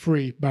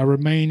by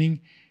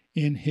remaining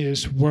in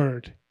his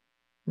word.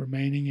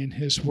 Remaining in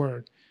his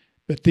word.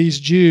 But these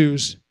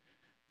Jews,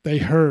 they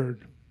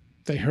heard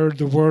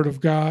the word of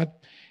God,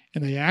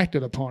 and they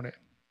acted upon it.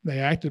 They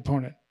acted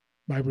upon it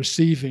by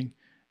receiving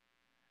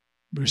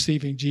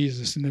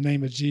Jesus in the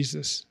name of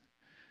Jesus.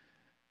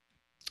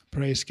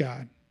 Praise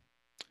God.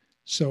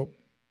 So,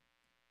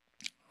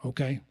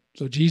 okay.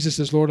 So Jesus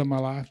is Lord of my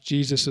life.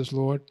 Jesus is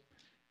Lord.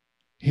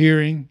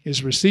 Hearing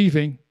is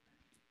receiving.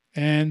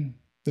 And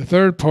the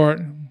third part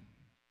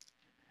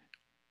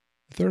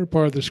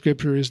of the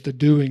scripture is the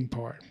doing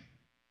part.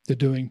 The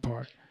doing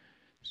part.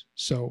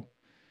 So,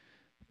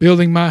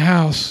 building my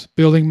house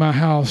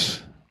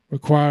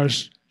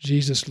requires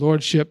Jesus'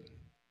 lordship.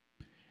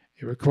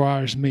 It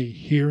requires me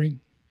hearing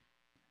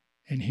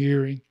and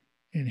hearing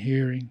and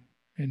hearing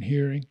and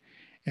hearing.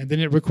 And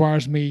then it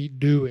requires me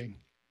doing.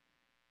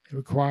 It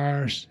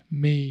requires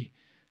me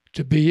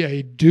to be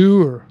a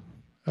doer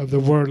of the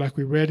word, like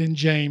we read in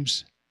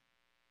James.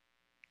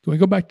 Can we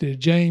go back to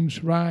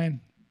James, Ryan?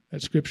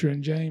 That scripture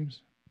in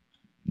James.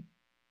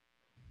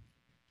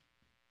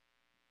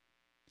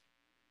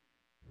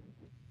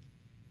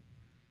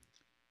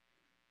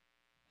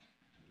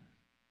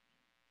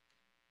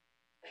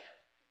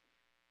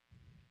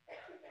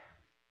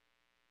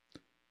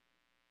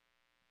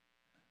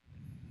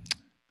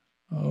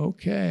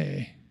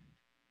 Okay.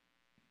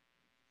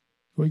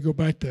 Can we go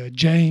back to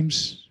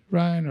James,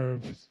 Ryan, or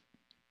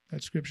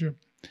that scripture?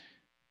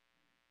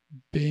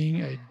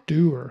 Being a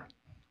doer.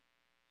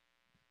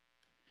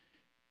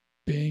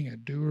 Being a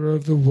doer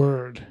of the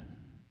word.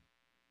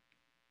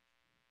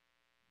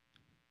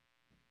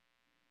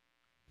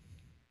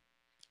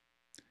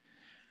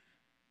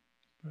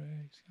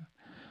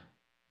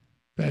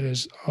 That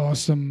is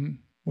awesome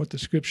what the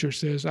scripture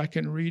says. I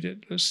can read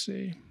it. Let's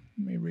see.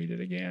 Let me read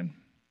it again.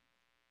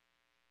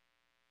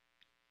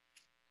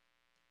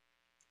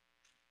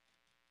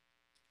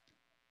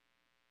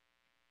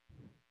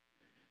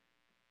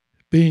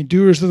 Being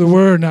doers of the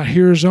word, not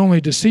hearers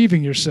only,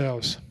 deceiving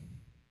yourselves.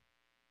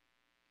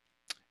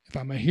 If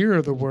I'm a hearer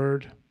of the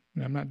word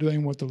and I'm not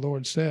doing what the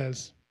Lord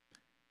says,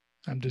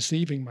 I'm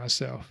deceiving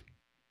myself.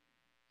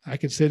 I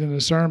could sit in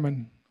a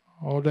sermon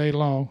all day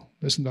long,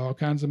 listen to all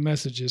kinds of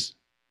messages,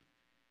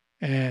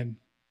 and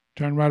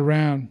turn right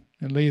around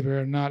and leave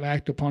there and not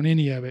act upon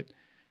any of it.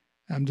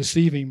 I'm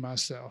deceiving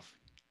myself.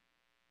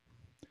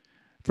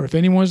 For if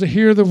anyone is a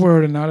hearer of the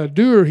word and not a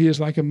doer, he is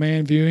like a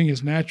man viewing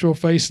his natural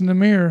face in the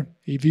mirror.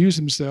 He views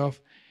himself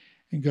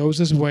and goes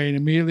his way and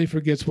immediately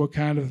forgets what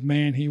kind of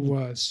man he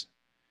was.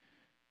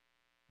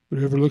 But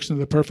whoever looks into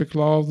the perfect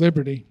law of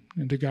liberty,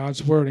 into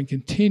God's word, and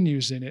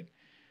continues in it.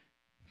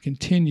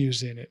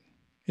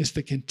 It's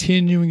the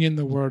continuing in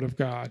the word of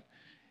God.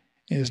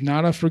 It is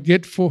not a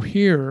forgetful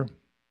hearer.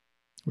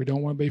 We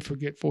don't want to be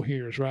forgetful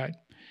hearers, right?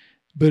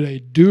 But a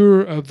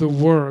doer of the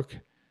work.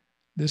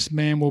 This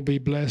man will be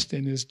blessed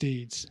in his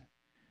deeds.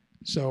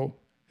 So,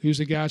 who's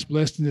the guy that's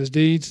blessed in his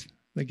deeds?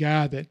 The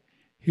guy that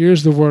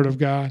hears the word of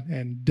God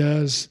and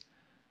does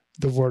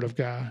the word of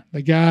God.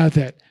 The guy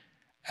that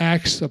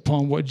acts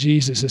upon what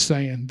Jesus is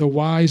saying. The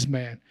wise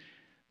man.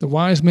 The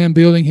wise man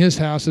building his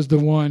house is the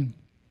one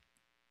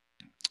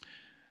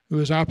who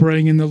is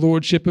operating in the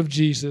lordship of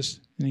Jesus,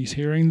 and he's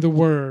hearing the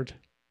word,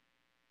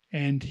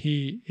 and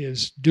he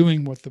is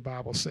doing what the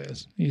Bible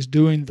says. He's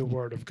doing the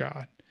word of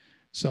God.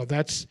 So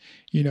that's,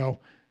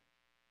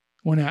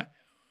 when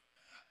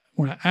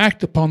when I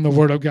act upon the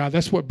Word of God,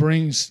 that's what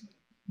brings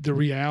the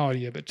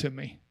reality of it to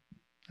me.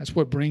 That's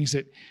what brings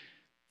it,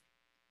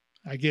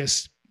 I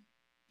guess,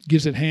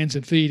 gives it hands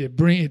and feet.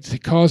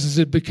 It causes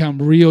it to become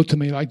real to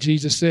me. Like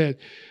Jesus said,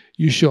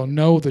 you shall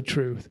know the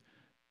truth.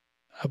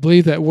 I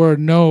believe that word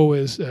know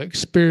is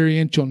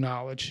experiential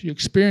knowledge. You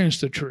experience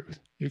the truth.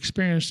 You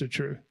experience the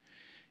truth.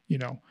 You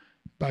know,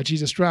 by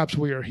Jesus' stripes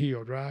we are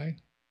healed, right?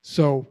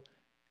 So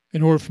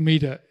in order for me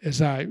to,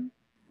 as I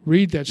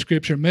read that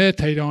scripture,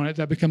 meditate on it,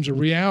 that becomes a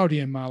reality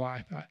in my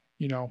life. I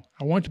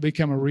want it to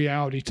become a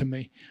reality to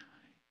me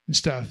and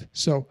stuff.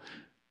 So,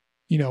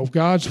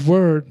 God's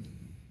word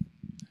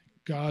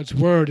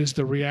is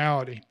the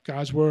reality.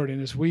 God's word.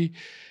 And as we,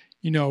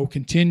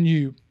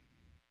 continue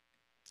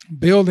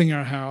building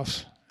our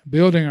house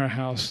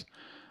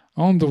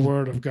on the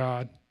Word of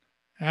God,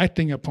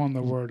 acting upon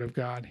the Word of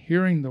God,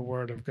 hearing the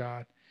Word of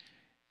God,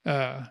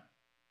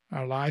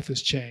 our life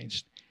is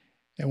changed.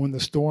 And when the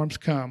storms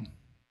come,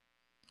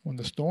 and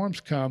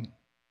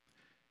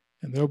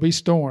there'll be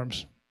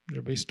storms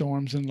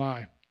in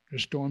life,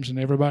 there's storms in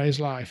everybody's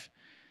life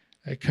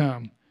that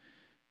come,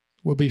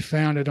 will be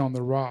founded on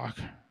the rock.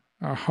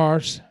 Our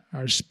hearts,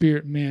 our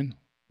spirit men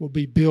will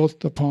be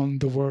built upon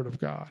the Word of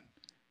God.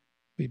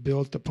 Be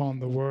built upon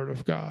the Word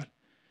of God.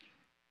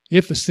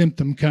 If the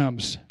symptom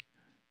comes,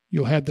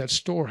 you'll have that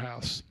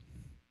storehouse.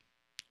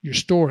 Your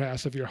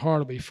storehouse of your heart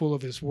will be full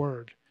of His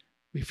Word.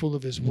 Be full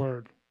of His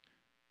Word.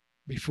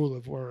 Be full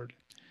of Word.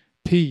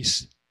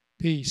 Peace,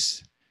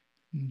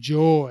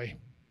 joy,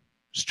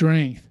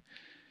 strength.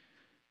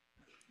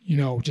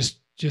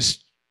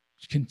 Just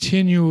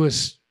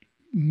continuous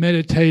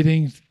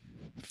meditating,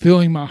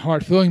 filling my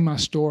heart, filling my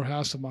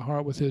storehouse of my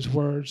heart with His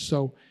Word.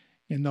 So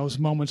in those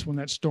moments when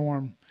that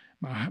storm,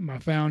 my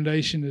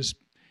foundation is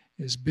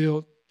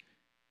built,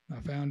 my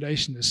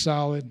foundation is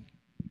solid.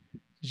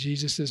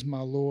 Jesus is my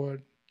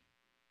Lord.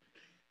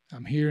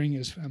 I'm hearing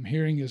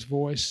His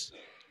voice,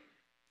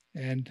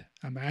 and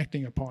I'm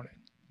acting upon it.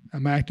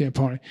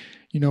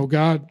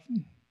 God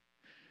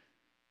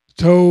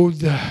told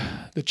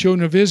the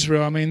children of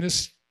Israel,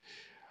 this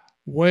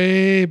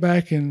way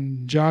back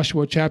in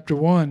Joshua chapter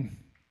 1,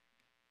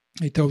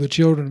 He told the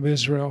children of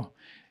Israel,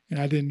 and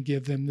I didn't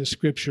give them this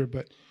scripture,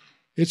 but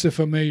it's a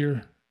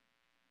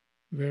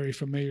very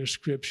familiar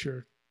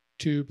scripture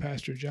too.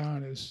 Pastor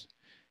John has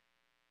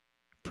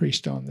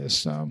preached on this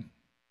some.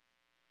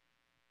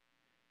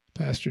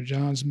 Pastor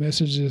John's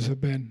messages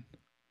have been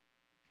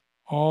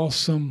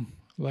awesome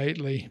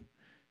lately.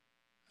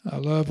 I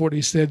love what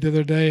he said the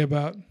other day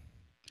about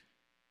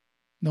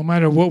no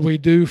matter what we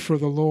do for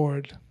the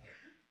Lord,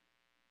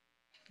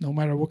 no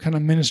matter what kind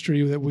of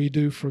ministry that we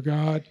do for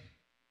God,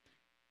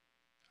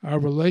 our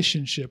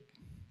relationship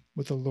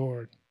with the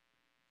Lord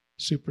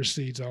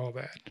supersedes all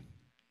that.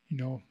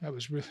 That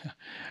was really,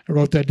 I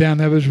wrote that down.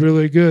 That was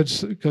really good,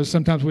 because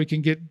sometimes we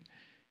can get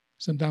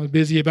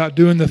busy about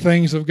doing the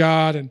things of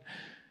God and,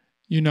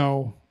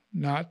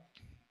 not,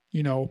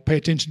 pay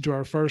attention to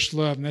our first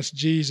love, and that's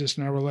Jesus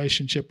and our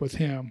relationship with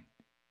Him.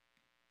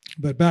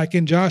 But back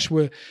in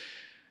Joshua,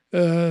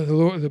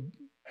 the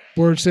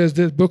word says,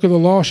 the book of the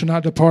law shall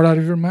not depart out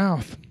of your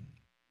mouth.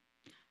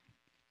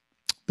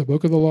 The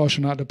book of the law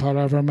shall not depart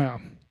out of our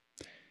mouth.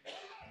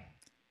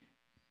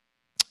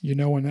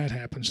 When that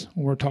happens,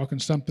 when we're talking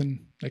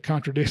something that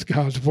contradicts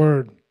God's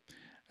word,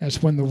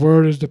 that's when the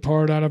word is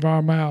depart out of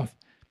our mouth.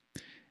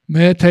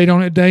 Meditate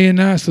on it day and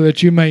night so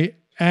that you may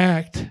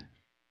act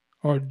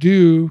or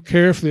do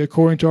carefully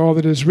according to all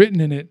that is written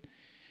in it.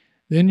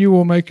 Then you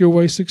will make your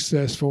way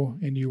successful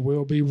and you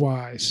will be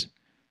wise.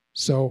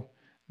 So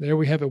there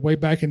we have it way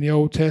back in the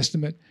Old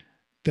Testament,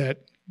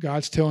 that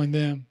God's telling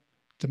them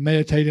to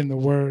meditate in the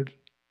word,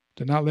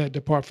 to not let it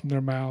depart from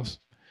their mouths,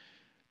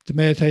 to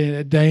meditate in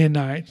it day and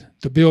night,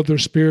 to build their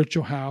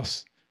spiritual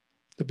house,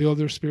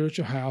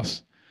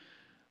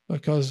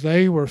 because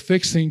they were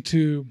fixing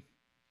to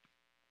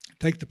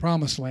take the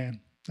promised land.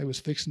 They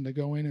was fixing to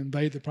go in and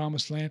invade the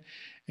promised land,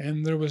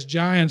 and there was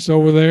giants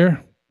over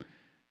there.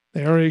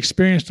 They already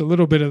experienced a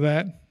little bit of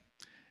that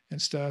and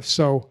stuff.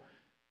 So,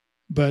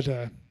 but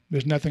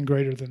there's nothing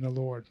greater than the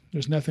Lord.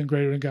 There's nothing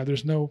greater than God.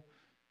 There's no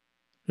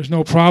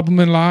problem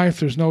in life.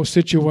 There's no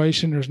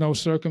situation. There's no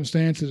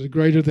circumstance that is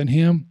greater than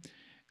Him.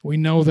 We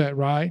know that,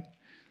 right?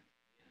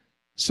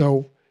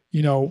 So,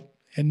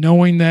 and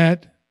knowing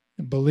that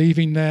and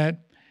believing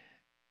that,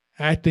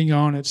 acting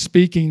on it,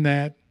 speaking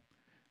that,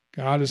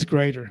 God is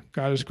greater.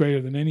 God is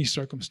greater than any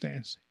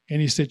circumstance,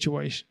 any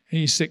situation,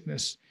 any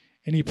sickness,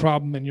 any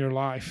problem in your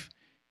life.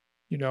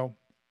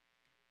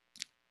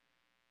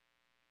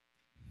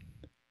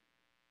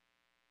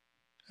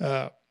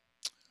 I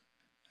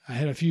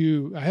had a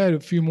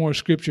few more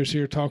scriptures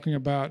here talking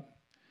about,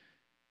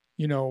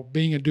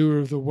 being a doer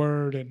of the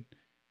word and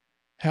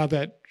how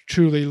that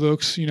truly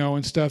looks,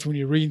 and stuff. When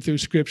you're reading through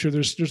Scripture,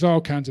 there's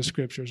all kinds of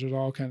scriptures.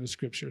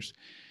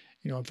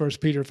 In 1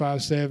 Peter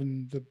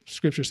 5:7, the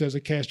Scripture says to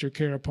cast your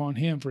care upon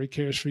Him, for He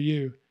cares for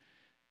you.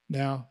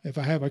 Now, if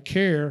I have a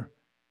care,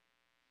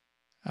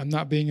 I'm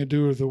not being a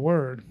doer of the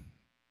word,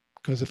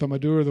 because if I'm a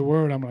doer of the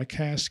word, I'm going to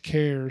cast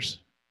cares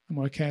I'm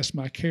going to cast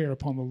my care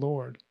upon the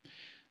Lord.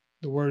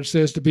 The word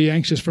says to be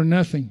anxious for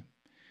nothing,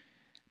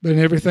 but in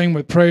everything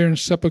with prayer and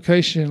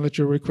supplication, let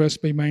your requests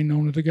be made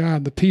known unto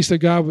God. The peace of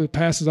God that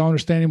passes all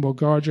understanding will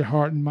guard your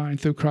heart and mind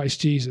through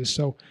Christ Jesus.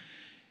 So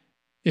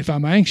if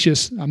I'm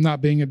anxious, I'm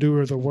not being a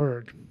doer of the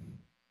word.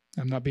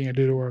 I'm not being a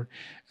doer of the word.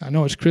 I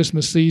know it's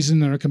Christmas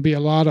season, and there can be a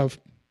lot of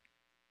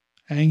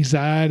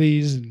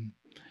anxieties and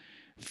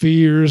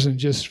fears and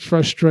just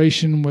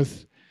frustration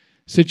with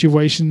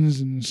situations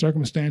and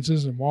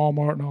circumstances and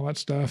Walmart and all that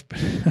stuff.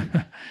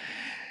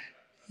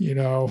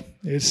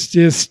 It's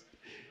just,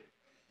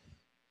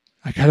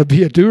 I got to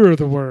be a doer of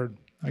the word.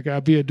 I got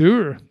to be a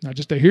doer, not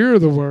just a hearer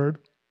of the word,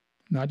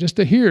 not just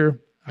a hearer.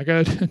 I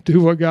got to do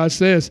what God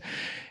says.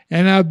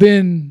 And I've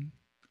been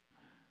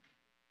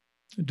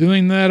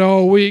doing that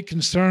all week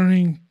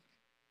concerning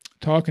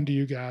talking to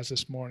you guys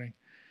this morning,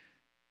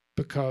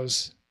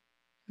 because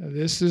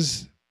this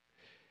is,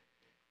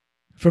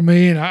 for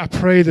me, and I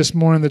pray this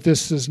morning that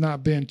this has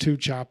not been too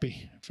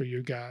choppy for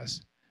you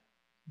guys.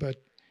 But,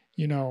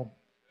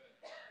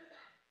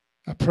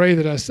 I pray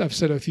that I've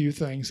said a few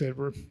things that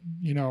were,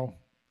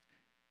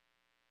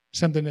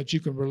 something that you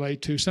can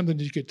relate to, something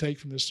that you could take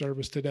from this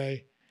service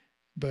today.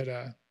 But,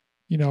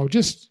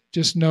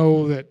 just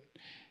know that,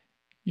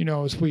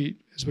 as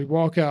we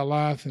walk out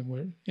life and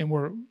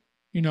we're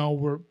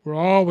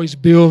always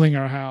building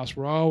our house.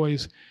 We're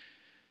always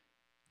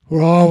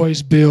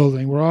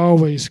building. We're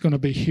always going to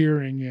be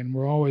hearing, and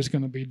we're always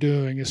going to be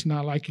doing. It's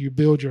not like you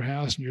build your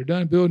house and you're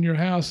done building your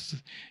house.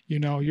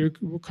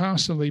 We're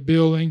constantly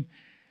building,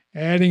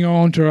 adding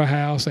on to our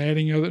house,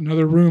 adding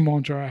another room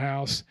onto our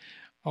house,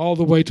 all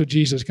the way till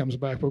Jesus comes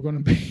back. We're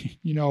going to be,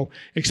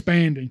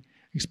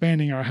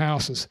 expanding our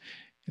houses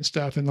and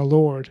stuff in the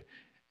Lord,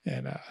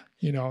 and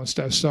and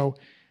stuff. So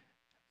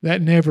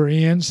that never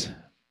ends.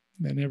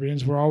 That never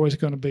ends. We're always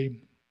going to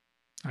be,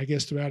 I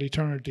guess, throughout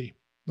eternity,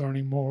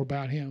 learning more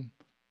about Him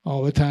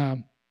all the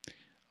time.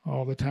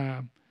 All the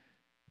time.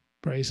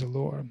 Praise the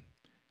Lord.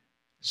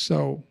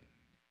 So,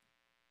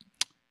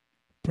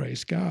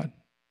 praise God.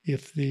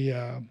 If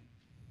the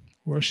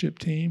worship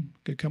team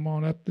could come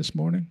on up this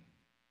morning.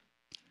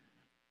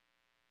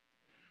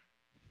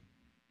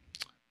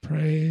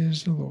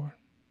 Praise the Lord.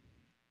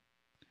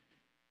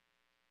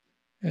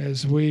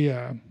 As we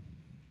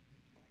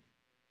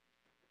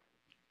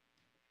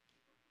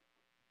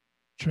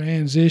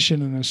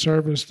transition in the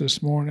service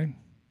this morning,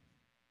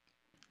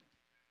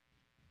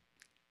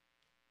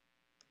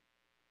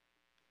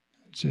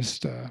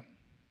 just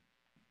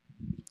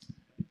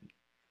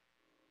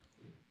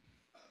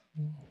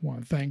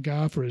want to thank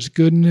God for His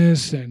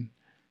goodness and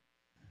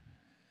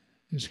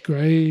His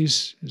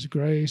grace,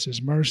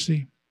 His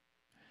mercy.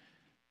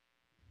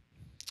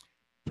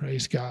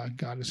 Praise God.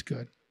 God is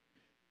good.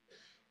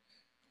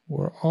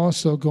 We're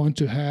also going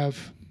to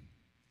have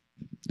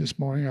this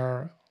morning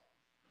our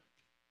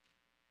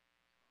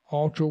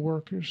altar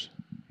workers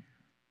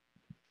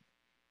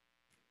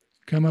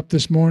come up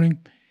this morning.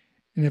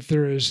 And if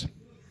there is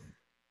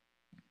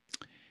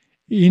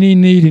any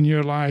need in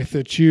your life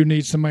that you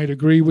need somebody to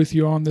agree with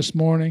you on this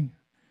morning,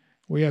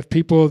 we have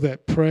people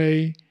that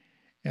pray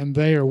and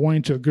they are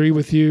wanting to agree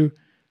with you.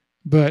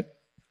 But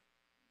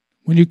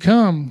when you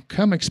come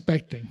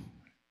expecting.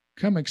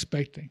 Come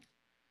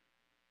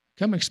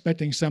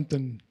expecting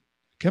something.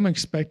 Come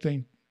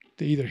expecting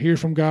to either hear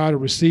from God or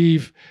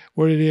receive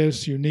what it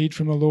is you need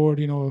from the Lord.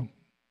 The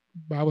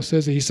Bible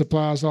says that He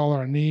supplies all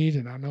our need,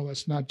 and I know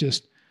that's not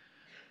just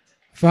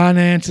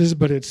finances,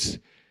 but it's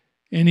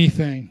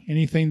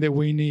anything that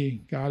we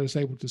need. God is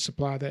able to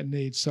supply that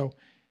need. So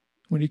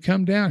when you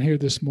come down here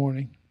this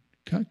morning,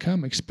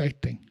 come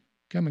expecting.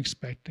 Come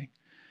expecting.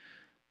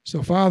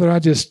 So Father,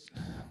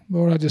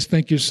 Lord, I just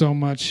thank you so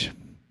much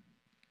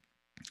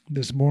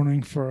this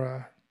morning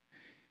for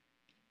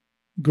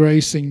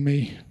gracing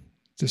me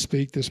to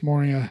speak this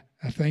morning.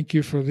 I thank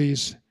you for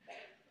these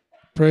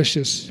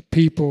precious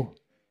people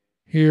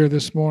here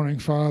this morning,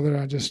 Father.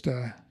 I just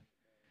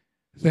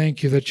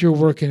thank you that you're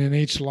working in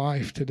each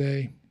life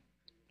today.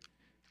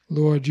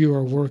 Lord, you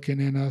are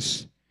working in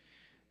us.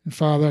 And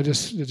Father, I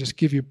just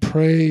give you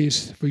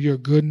praise for your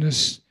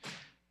goodness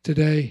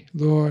today,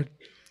 Lord.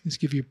 Just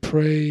give you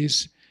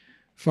praise,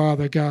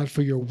 Father God,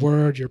 for your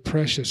word, your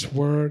precious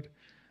word.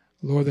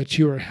 Lord, that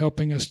you are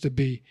helping us to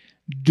be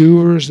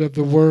doers of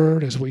the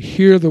word as we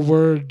hear the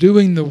word,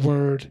 doing the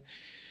word.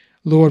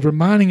 Lord,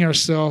 reminding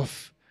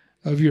ourselves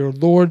of your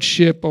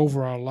lordship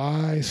over our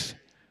lives.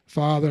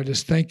 Father, I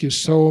just thank you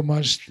so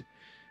much.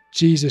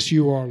 Jesus,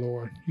 you are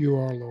Lord. You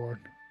are Lord.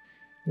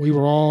 We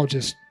were all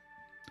just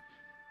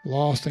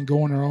lost and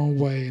going our own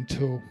way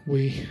until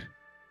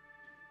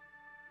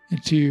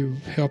you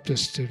helped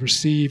us to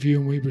receive you,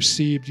 and we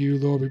received you,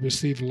 Lord. We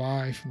received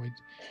life, and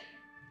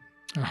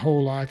our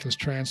whole life was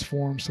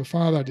transformed. So,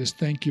 Father, I just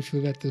thank you for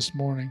that this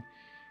morning,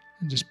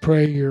 and just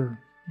pray your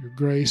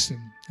grace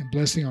and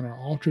blessing on our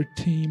altar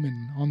team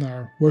and on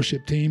our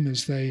worship team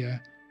as they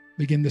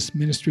begin this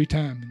ministry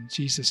time. In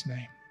Jesus'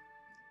 name.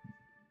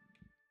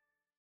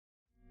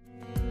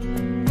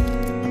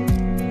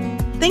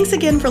 Thanks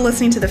again for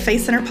listening to the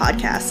Faith Center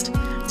podcast.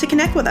 To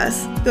connect with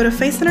us, go to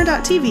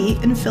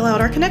faithcenter.tv and fill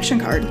out our connection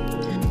card.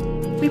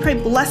 We pray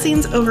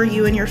blessings over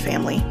you and your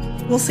family.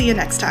 We'll see you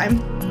next time.